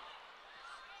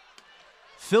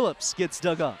 Phillips gets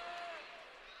dug up.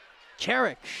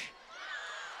 Carrick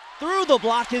through the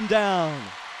block and down.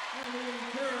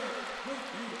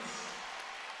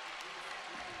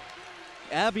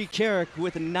 Abby Carrick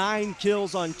with 9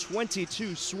 kills on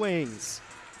 22 swings.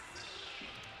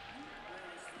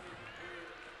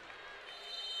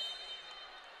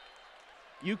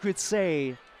 You could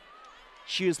say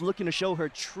she is looking to show her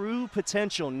true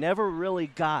potential. Never really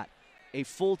got a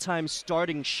full-time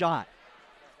starting shot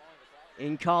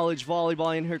in college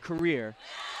volleyball in her career.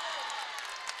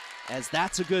 As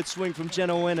that's a good swing from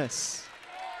Jenna Winnes.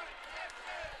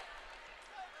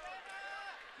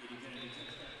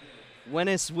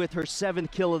 Winnes with her 7th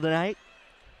kill of the night.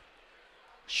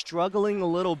 Struggling a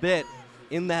little bit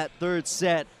in that third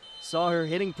set. Saw her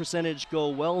hitting percentage go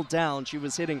well down. She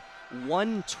was hitting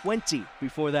 120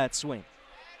 before that swing.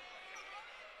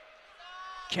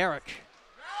 Carrick,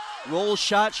 roll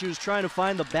shot. She was trying to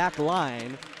find the back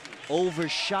line,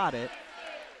 overshot it.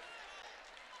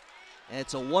 And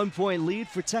it's a 1-point lead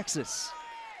for Texas.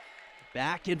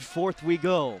 Back and forth we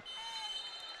go.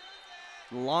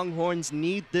 The Longhorns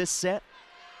need this set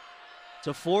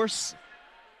to force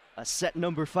a set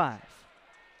number 5.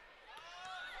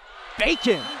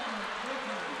 Bacon.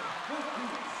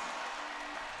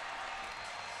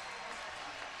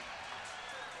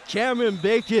 Cameron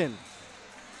Bacon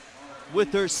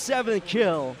with her 7th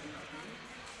kill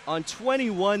on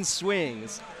 21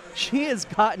 swings. She has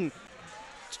gotten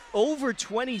over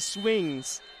 20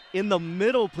 swings in the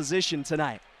middle position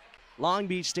tonight. Long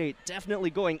Beach State definitely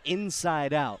going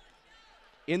inside out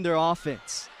in their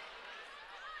offense.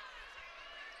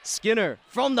 Skinner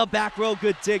from the back row,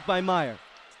 good dig by Meyer.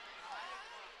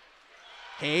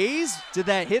 Hayes, did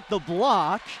that hit the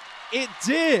block? It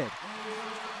did.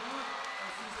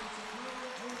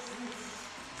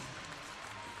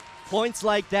 Points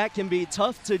like that can be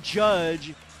tough to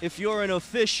judge if you're an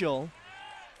official.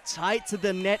 Tight to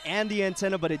the net and the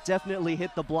antenna, but it definitely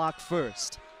hit the block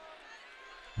first.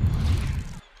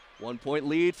 1 point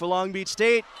lead for Long Beach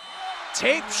State.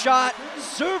 Tape shot,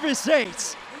 service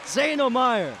ace, Zaina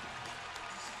Meyer.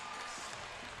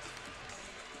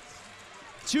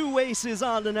 2 aces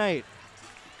on tonight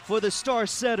for the star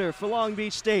setter for Long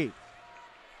Beach State.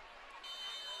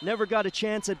 Never got a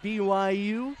chance at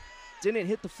BYU. Didn't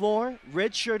hit the floor,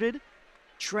 redshirted,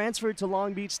 transferred to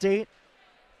Long Beach State.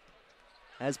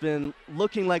 Has been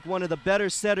looking like one of the better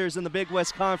setters in the Big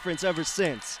West Conference ever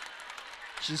since.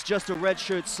 She's just a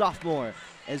redshirt sophomore,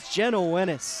 as Jenna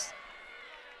Wenis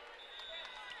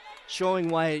showing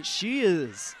why she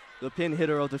is the pin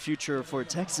hitter of the future for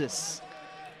Texas.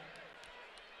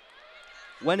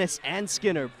 Wenis and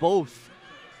Skinner, both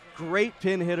great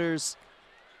pin hitters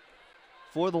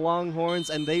for the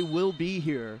Longhorns, and they will be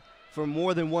here for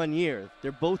more than 1 year.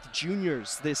 They're both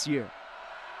juniors this year.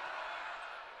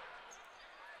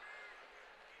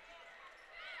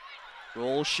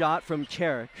 Roll shot from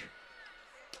Carrick.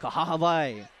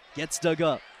 Kahahavai gets dug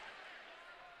up.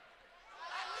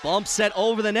 Bump set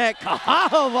over the net.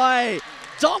 Kahahavai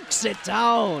dunks it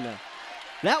down.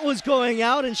 That was going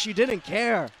out and she didn't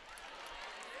care.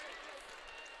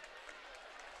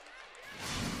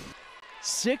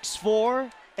 6'4",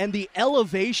 and the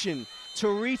elevation to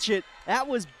reach it, that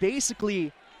was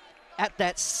basically at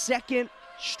that second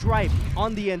stripe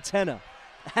on the antenna.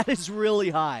 That is really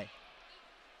high.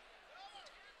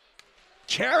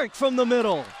 Carrick from the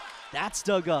middle. That's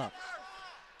dug up.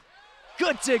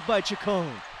 Good dig by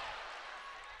Chacon.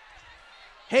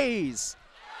 Hayes.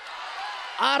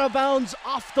 Out of bounds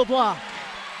off the block.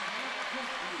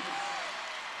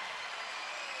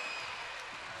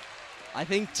 I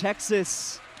think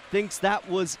Texas thinks that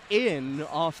was in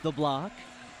off the block.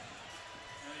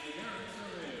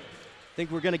 I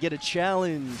think we're going to get a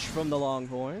challenge from the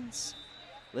Longhorns.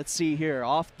 Let's see here.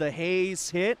 Off the Hayes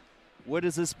hit. Where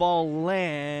does this ball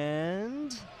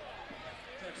land?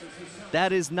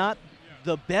 That is not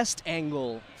the best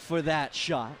angle for that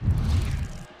shot,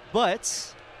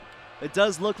 but it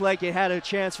does look like it had a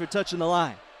chance for touching the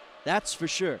line. That's for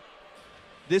sure.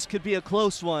 This could be a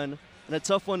close one and a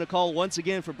tough one to call once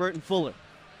again for Burton Fuller.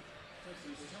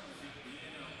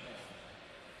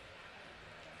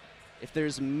 If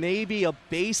there's maybe a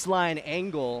baseline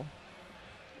angle,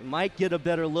 we might get a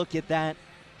better look at that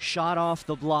shot off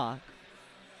the block.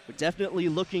 We're definitely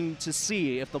looking to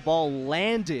see if the ball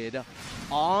landed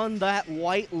on that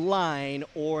white line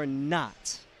or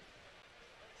not.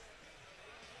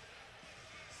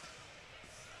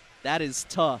 That is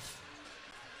tough.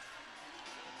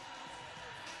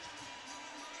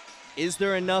 Is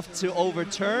there enough to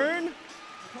overturn?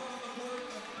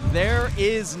 There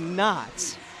is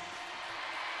not.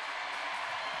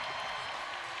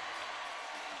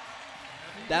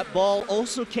 That ball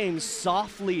also came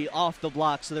softly off the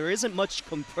block, so there isn't much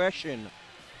compression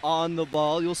on the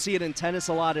ball. You'll see it in tennis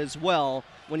a lot as well.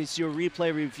 When you see a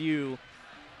replay review,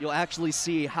 you'll actually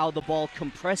see how the ball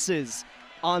compresses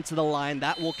onto the line.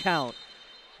 That will count.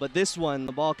 But this one,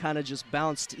 the ball kind of just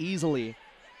bounced easily,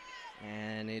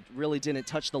 and it really didn't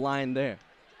touch the line there.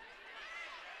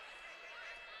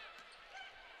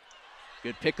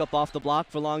 Good pickup off the block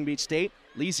for Long Beach State.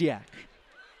 Lisiak.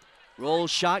 Roll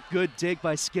shot, good dig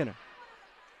by Skinner.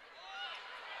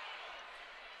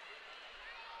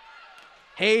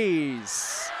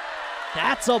 Hayes.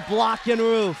 That's a block and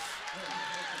roof.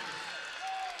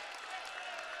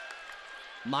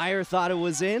 Meyer thought it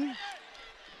was in.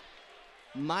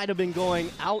 Might have been going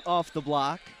out off the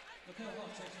block.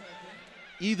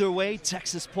 Either way,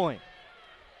 Texas point.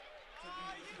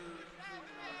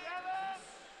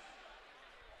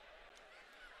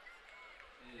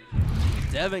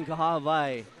 Devin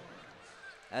Kahavai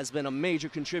has been a major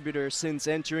contributor since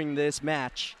entering this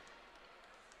match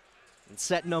in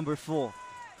set number 4.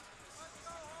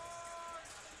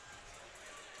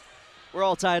 We're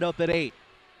all tied up at 8.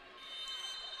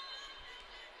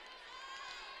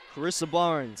 Carissa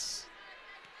Barnes.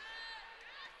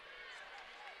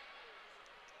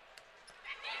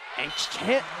 And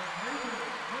can't.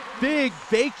 big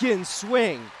Bacon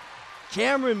swing.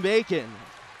 Cameron Bacon,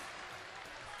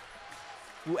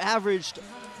 who averaged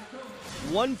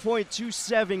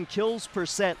 1.27 kills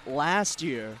percent last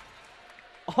year,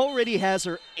 already has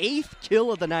her 8th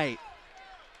kill of the night.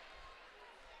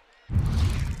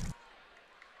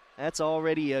 That's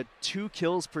already a 2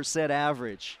 kills percent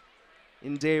average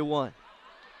in day 1.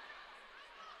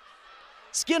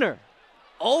 Skinner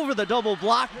over the double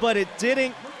block, but it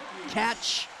didn't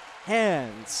catch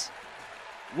hands.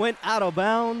 Went out of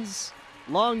bounds.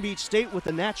 Long Beach State with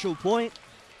a natural point.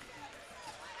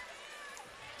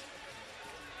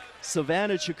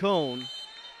 Savannah Chacon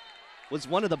was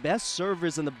one of the best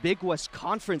servers in the Big West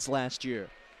Conference last year.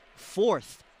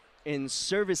 4th in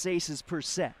service aces per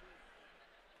set.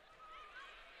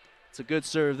 It's a good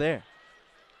serve there.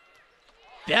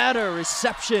 Better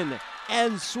reception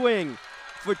and swing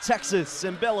for Texas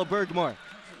and Bella Bergmark.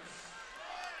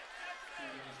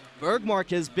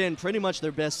 Bergmark has been pretty much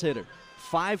their best hitter.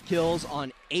 5 kills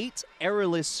on 8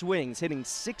 errorless swings, hitting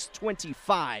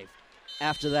 .625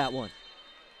 after that one.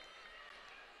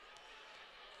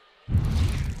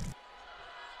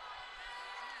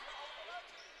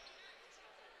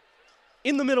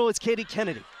 In the middle, it's Katie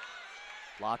Kennedy.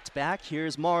 Locked back,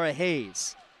 here's Mara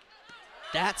Hayes.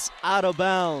 That's out of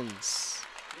bounds.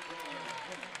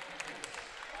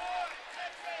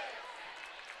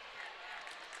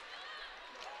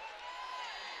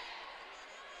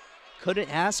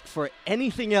 Couldn't ask for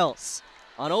anything else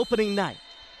on opening night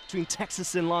between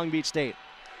Texas and Long Beach State.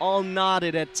 All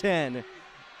knotted at 10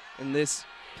 in this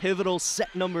pivotal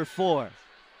set number 4.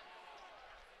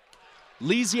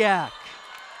 Lisiak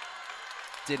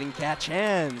didn't catch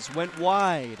hands, went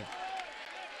wide.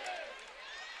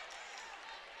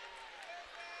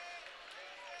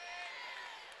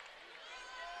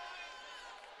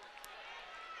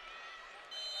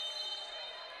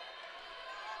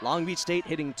 Long Beach State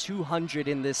hitting 200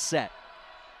 in this set.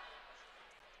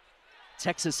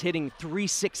 Texas hitting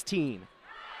 316.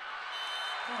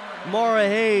 Mara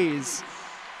Hayes,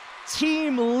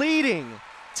 team leading,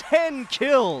 10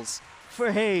 kills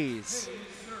for Hayes.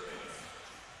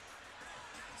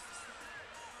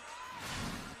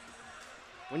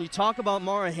 When you talk about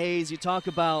Mara Hayes, you talk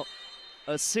about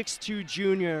a 6'2"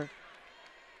 junior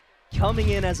coming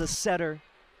in as a setter,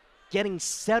 getting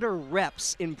setter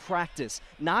reps in practice,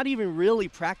 not even really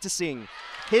practicing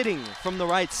hitting from the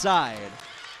right side.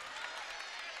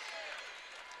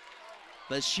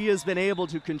 But she has been able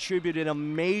to contribute in a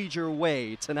major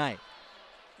way tonight.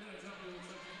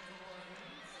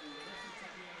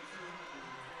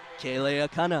 Kayla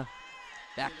Akana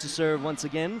back to serve once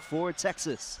again for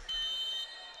Texas.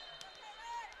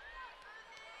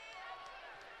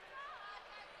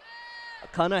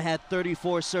 Akana had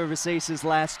 34 service aces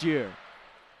last year.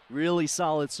 Really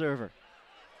solid server.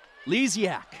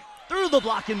 Lisiak through the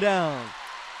block and down.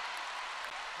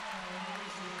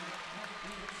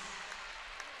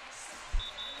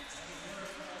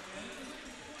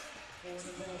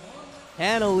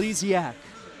 Hannah Lisiak.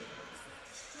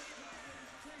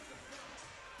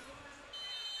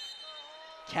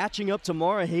 Catching up to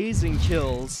Mara Hayes in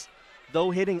kills,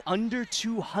 though hitting under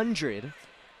 200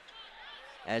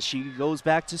 as she goes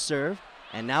back to serve.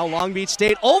 And now Long Beach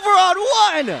State over on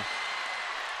 1!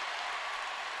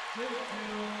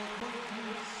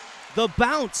 The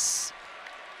bounce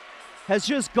has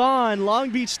just gone Long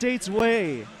Beach State's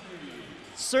way.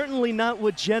 Certainly not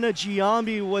what Jenna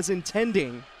Giambi was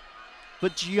intending,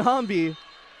 but Giambi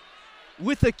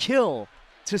with a kill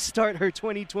to start her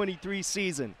 2023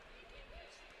 season.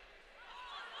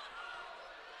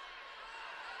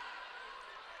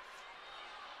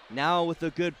 Now with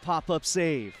a good pop-up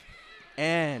save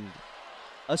and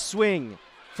a swing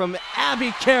from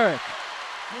Abby Carrick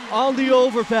on the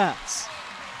overpass.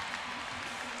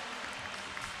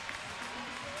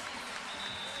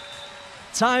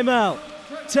 Timeout,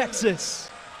 Texas.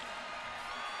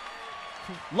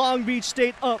 Long Beach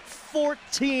State up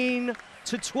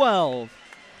 14-12.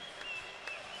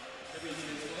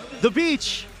 The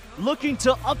Beach looking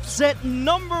to upset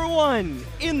 #1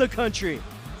 in the country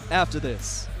after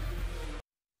this.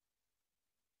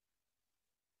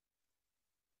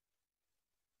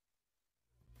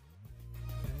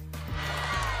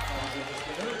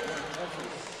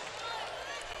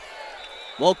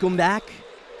 Welcome back.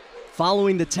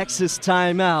 Following the Texas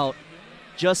timeout,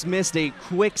 just missed a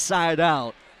quick side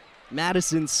out.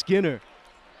 Madison Skinner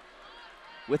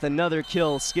with another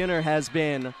kill. Skinner has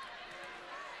been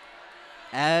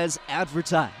as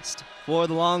advertised for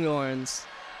the Longhorns.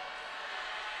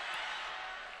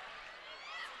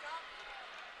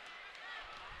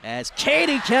 As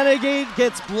Katie Kennedy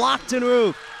gets blocked en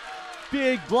route.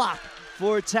 big block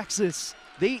for Texas.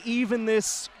 They even this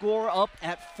score up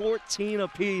at 14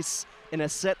 apiece in a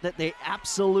set that they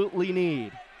absolutely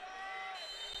need.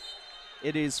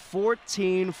 It is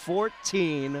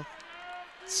 14-14.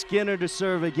 Skinner to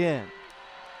serve again.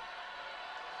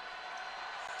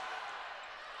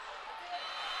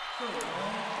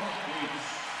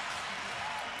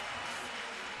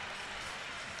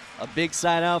 A big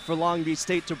side out for Long Beach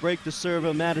State to break the serve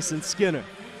of Madison Skinner.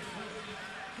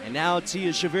 And now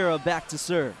Tia Shavira back to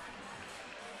serve.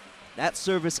 That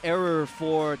service error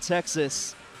for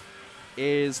Texas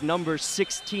is number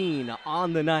 16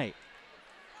 on the night.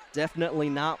 Definitely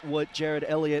not what Jared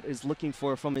Elliott is looking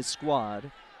for from his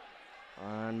squad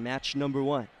on match number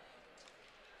 1.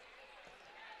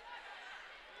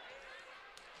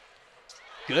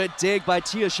 Good dig by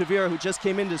Tia Shavira, who just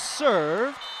came in to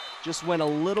serve. Just went a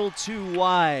little too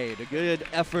wide. A good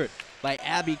effort by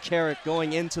Abby Carrick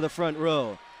going into the front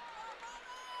row.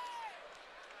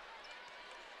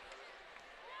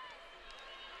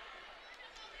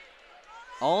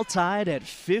 All tied at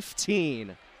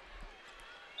 15.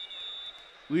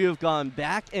 We have gone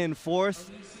back and forth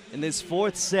in this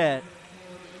 4th set.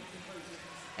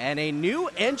 And a new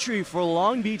entry for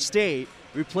Long Beach State,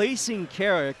 replacing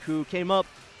Carrick, who came up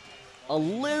a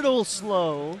little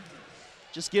slow.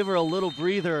 Just give her a little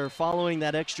breather following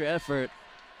that extra effort.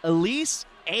 Elise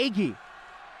Agee.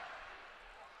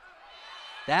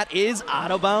 That is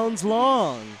out of bounds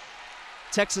long.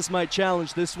 Texas might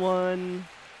challenge this one.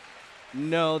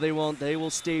 No, they won't. They will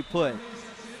stay put.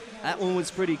 That one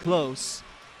was pretty close.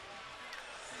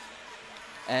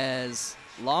 As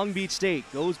Long Beach State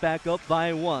goes back up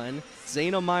by 1.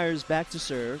 Zayna Myers back to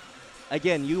serve.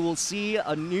 Again, you will see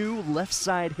a new left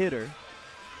side hitter.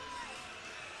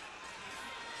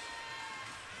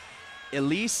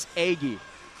 Elise Agee.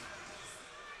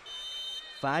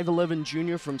 5'11"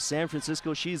 junior from San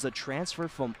Francisco. She's a transfer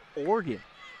from Oregon.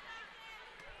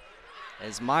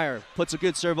 As Meyer puts a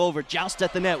good serve over, joust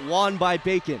at the net, won by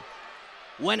Bacon.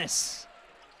 Wennis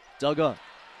dug up.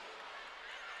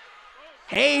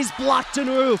 Hayes blocked and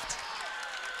roofed.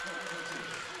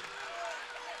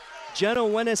 Jenna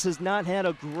Wennis has not had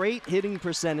a great hitting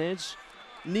percentage.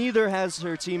 Neither has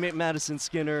her teammate Madison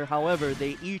Skinner. However,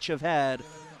 they each have had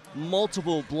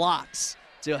multiple blocks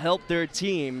to help their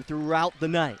team throughout the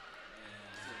night.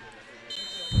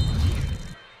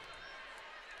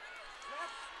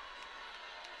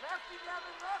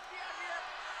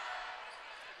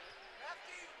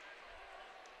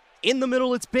 In the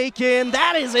middle, it's Bacon.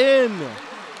 That is in.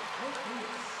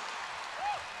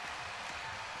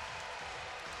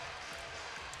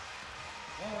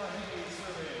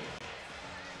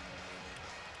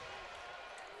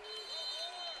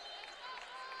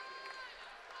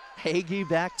 Agee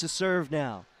back to serve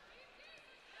now.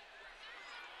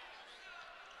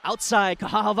 Outside,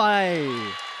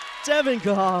 Kahavai. Devin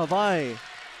Kahavai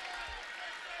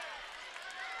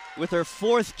with her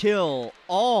 4th kill,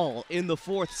 all in the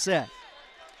 4th set.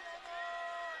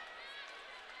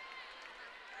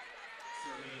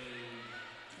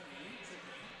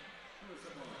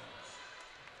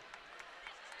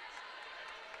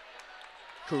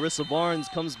 Carissa Barnes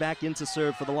comes back in to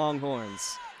serve for the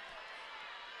Longhorns.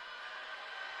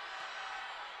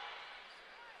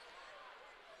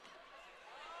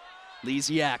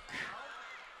 Lisiak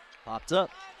popped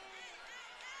up.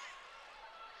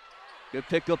 Good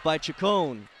pickup by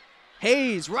Chacon.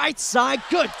 Hayes, right side,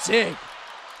 good dig.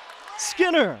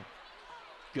 Skinner,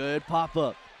 good pop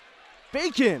up.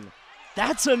 Bacon,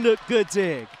 that's a good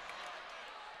dig.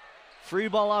 Free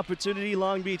ball opportunity,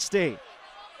 Long Beach State.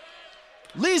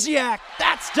 Lisiak,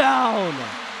 that's down.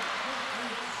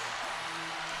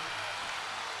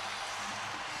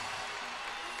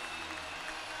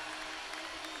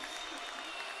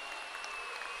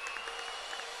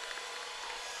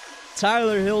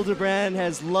 Tyler Hildebrand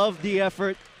has loved the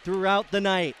effort throughout the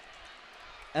night.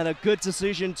 And a good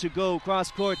decision to go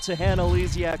cross court to Hannah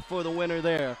Lisiak for the winner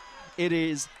there. It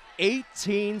is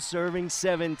 18 serving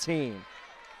 17.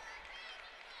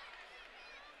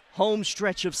 Home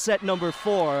stretch of set number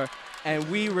 4, and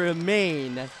we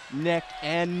remain neck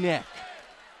and neck.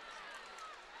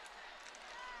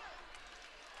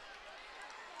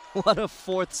 What a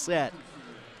 4th set.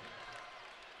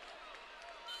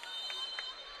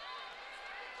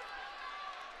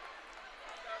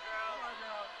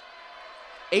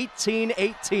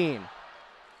 18-18.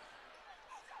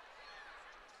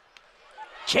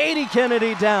 Katie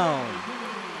Kennedy down.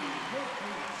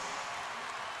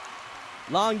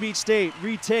 Long Beach State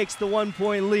retakes the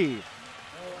 1-point lead.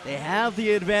 They have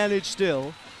the advantage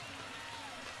still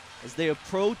as they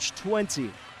approach 20.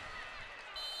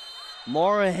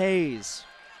 Maura Hayes,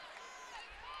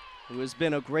 who has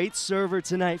been a great server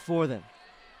tonight for them.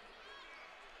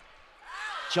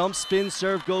 Jump spin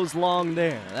serve goes long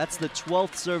there. That's the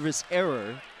 12th service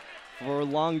error for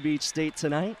Long Beach State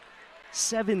tonight.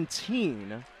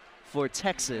 17 for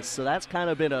Texas, so that's kind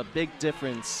of been a big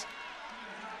difference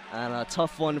and a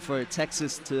tough one for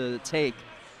Texas to take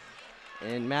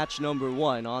in match number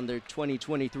 1 on their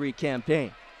 2023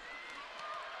 campaign.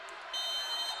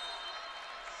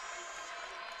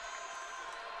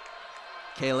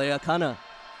 Kayla Akana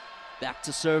back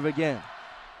to serve again.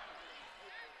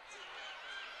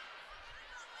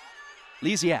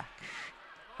 Lysiak,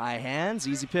 high hands,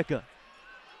 easy pickup.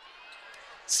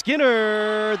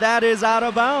 Skinner, that is out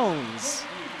of bounds.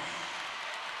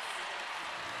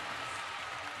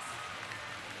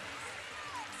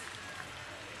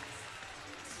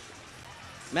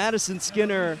 Madison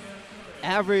Skinner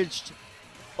averaged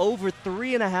over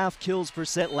 3.5 kills per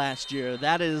set last year.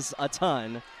 That is a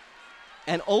ton.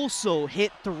 And also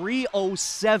hit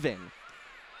 307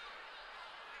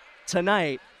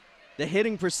 tonight. The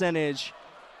hitting percentage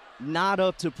not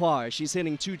up to par. She's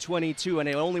hitting 222, and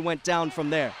it only went down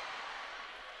from there.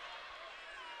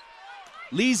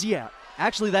 Lysiak,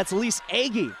 actually that's Elise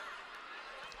Agee.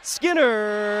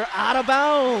 Skinner out of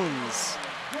bounds.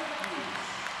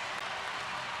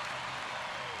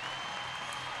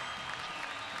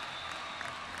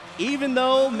 Even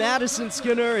though Madison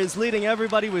Skinner is leading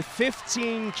everybody with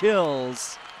 15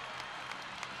 kills,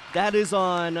 that is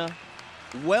on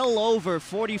well over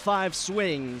 45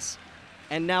 swings,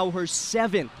 and now her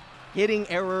 7th hitting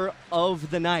error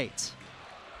of the night.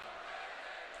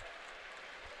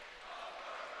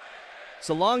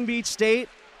 So Long Beach State,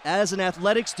 as an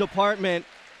athletics department,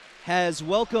 has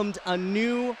welcomed a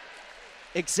new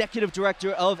executive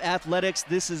director of athletics.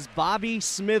 This is Bobby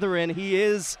Smitherin. He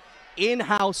is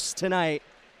in-house tonight,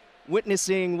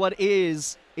 witnessing what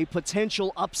is a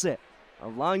potential upset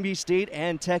of Long Beach State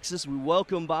and Texas. We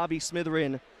welcome Bobby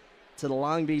Smitherin to the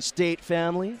Long Beach State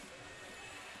family.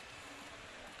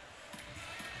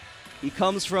 He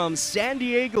comes from San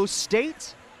Diego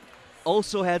State,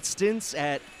 also had stints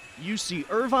at UC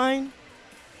Irvine,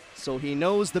 so he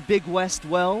knows the Big West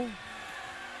well.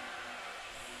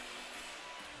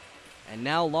 And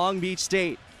now Long Beach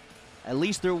State, at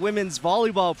least their women's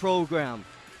volleyball program,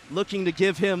 looking to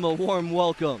give him a warm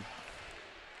welcome.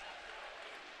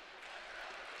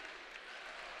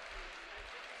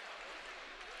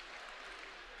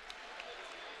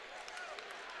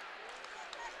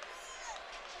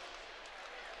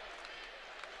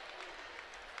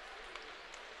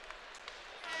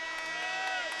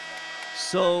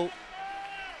 So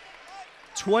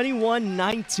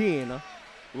 21-19,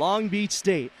 Long Beach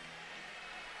State.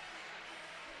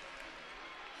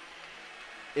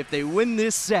 If they win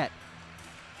this set,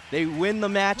 they win the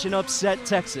match and upset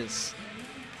Texas.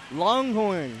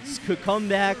 Longhorns could come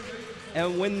back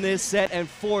and win this set and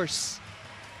force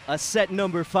a set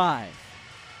number 5.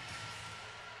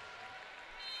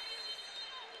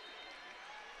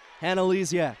 Hannah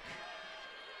Lysiak,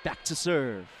 back to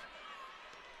serve.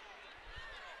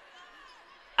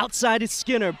 Outside is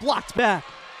Skinner, blocked back.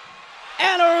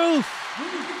 And a roof.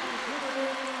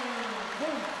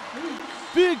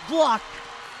 Big block.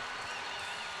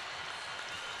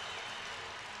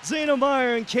 Zayna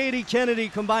Meyer and Katie Kennedy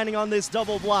combining on this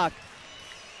double block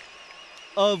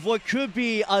of what could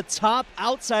be a top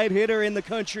outside hitter in the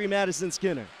country, Madison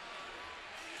Skinner.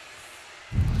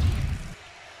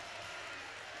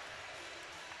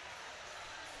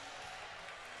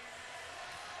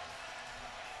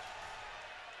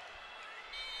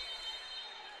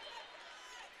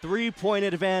 Three-point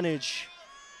advantage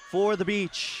for the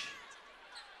Beach.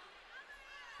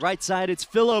 Right side, it's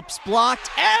Phillips, blocked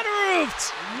and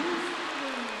roofed.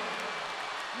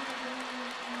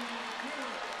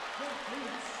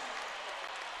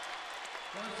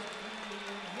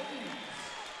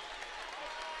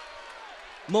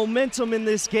 Momentum in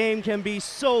this game can be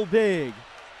so big.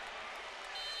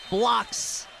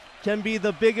 Blocks can be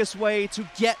the biggest way to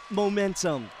get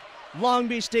momentum. Long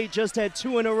Beach State just had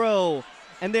 2 in a row,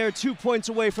 and they're 2 points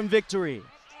away from victory.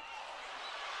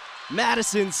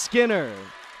 Madison Skinner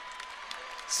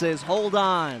says, hold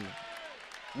on,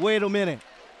 wait a minute.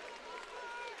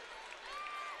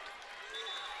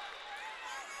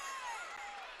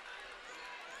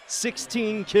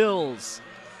 "16 kills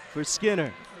for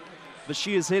Skinner, but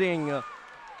she is hitting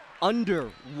under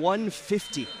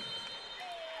 150.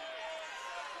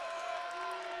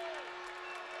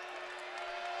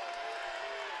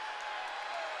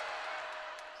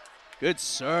 Good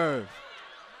serve.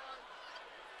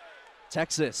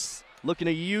 Texas looking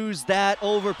to use that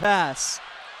overpass.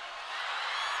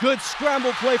 Good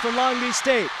scramble play from Long Beach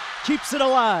State. Keeps it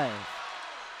alive.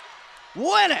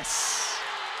 Winnes!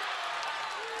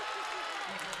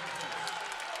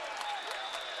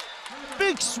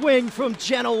 Big swing from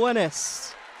Jenna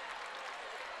Winnes.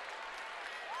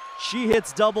 She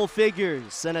hits double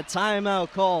figures, and a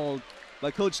timeout called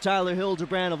by Coach Tyler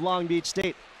Hildebrand of Long Beach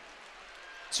State.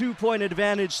 2-point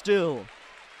advantage still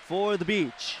for the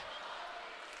Beach.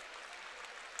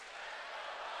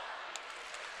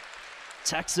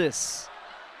 Texas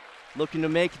looking to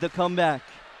make the comeback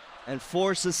and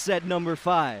force a set number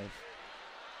 5.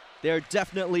 They're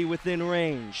definitely within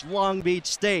range. Long Beach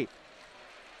State,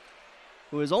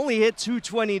 who has only hit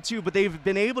 222, but they've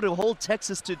been able to hold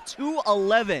Texas to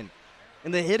 211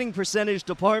 in the hitting percentage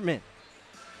department.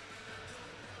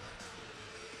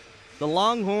 The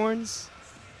Longhorns,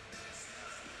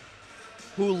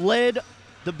 who led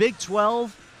the Big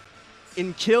 12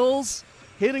 in kills,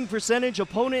 hitting percentage,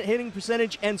 opponent hitting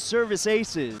percentage, and service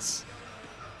aces,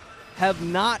 have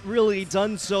not really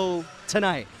done so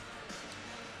tonight.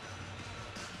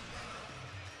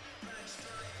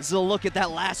 This is a look at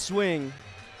that last swing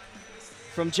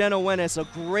from Jenna Winnes. A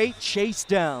great chase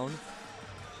down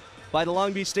by the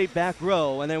Long Beach State back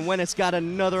row, and then Winnes got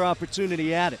another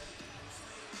opportunity at it.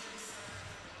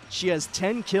 She has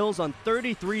 10 kills on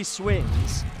 33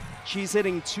 swings. She's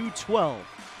hitting 212.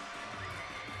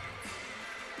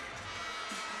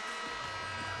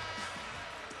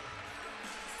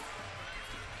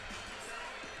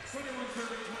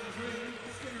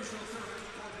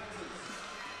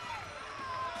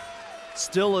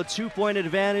 Still a 2-point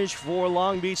advantage for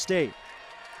Long Beach State.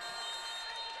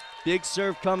 Big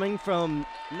serve coming from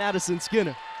Madison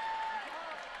Skinner.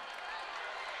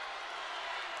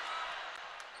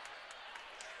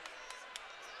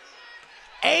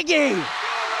 Agee!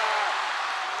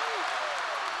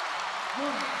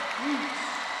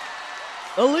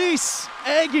 Elise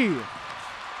Agee.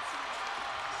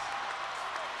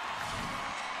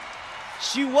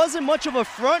 She wasn't much of a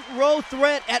front row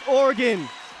threat at Oregon,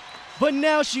 but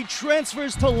now she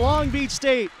transfers to Long Beach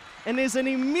State and is an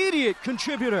immediate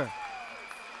contributor.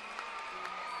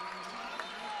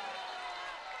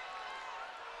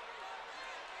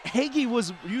 Agee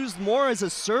was used more as a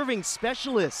serving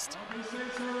specialist.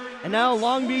 And now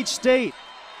Long Beach State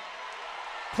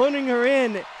putting her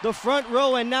in the front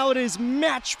row, and now it is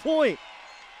match point.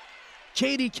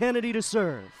 Katie Kennedy to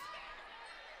serve.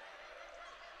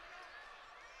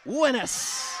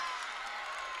 Winnes.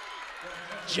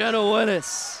 Jenna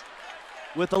Winnes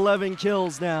with 11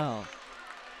 kills now.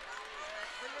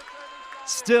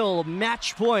 Still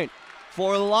match point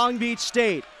for Long Beach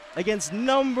State against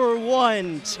number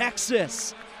 1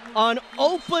 Texas on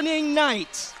opening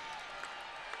night.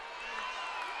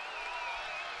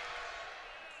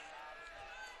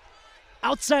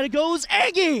 Outside it goes,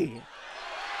 Agee!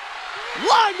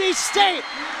 Long Beach State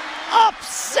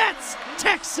upsets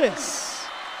Texas.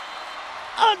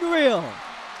 Unreal.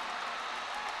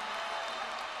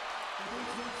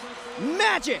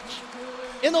 Magic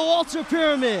in the Walter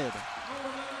Pyramid.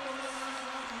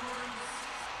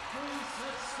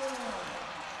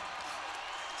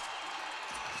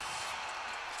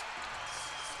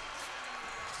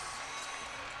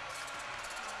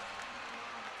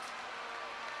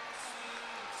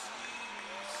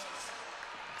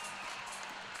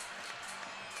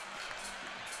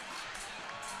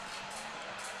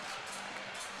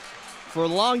 For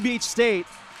Long Beach State,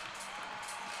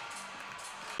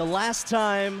 the last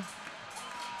time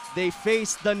they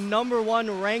faced the number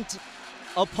 1 ranked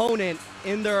opponent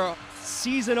in their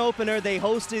season opener, they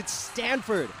hosted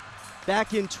Stanford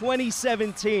back in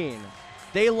 2017.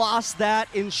 They lost that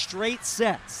in straight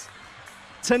sets.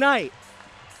 Tonight,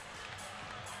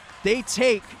 they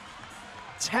take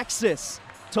Texas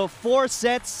to 4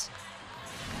 sets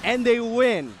and they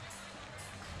win.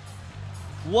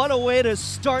 What a way to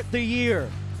start the year.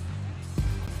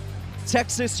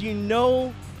 Texas, you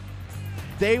know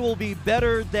they will be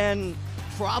better than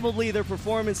probably their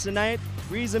performance tonight.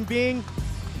 Reason being,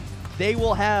 they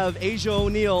will have Asia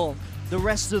O'Neal the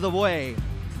rest of the way.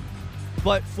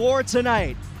 But for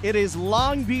tonight, it is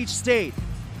Long Beach State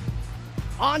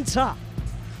on top.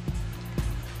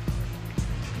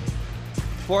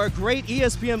 For a great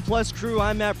ESPN Plus crew,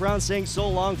 I'm Matt Brown saying so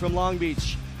long from Long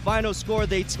Beach. Final score,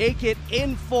 they take it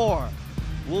in 4.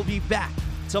 We'll be back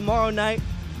tomorrow night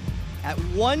at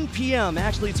 1 p.m.,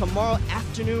 actually tomorrow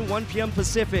afternoon, 1 p.m.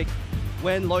 Pacific,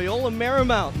 when Loyola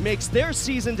Marymount makes their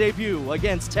season debut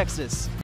against Texas.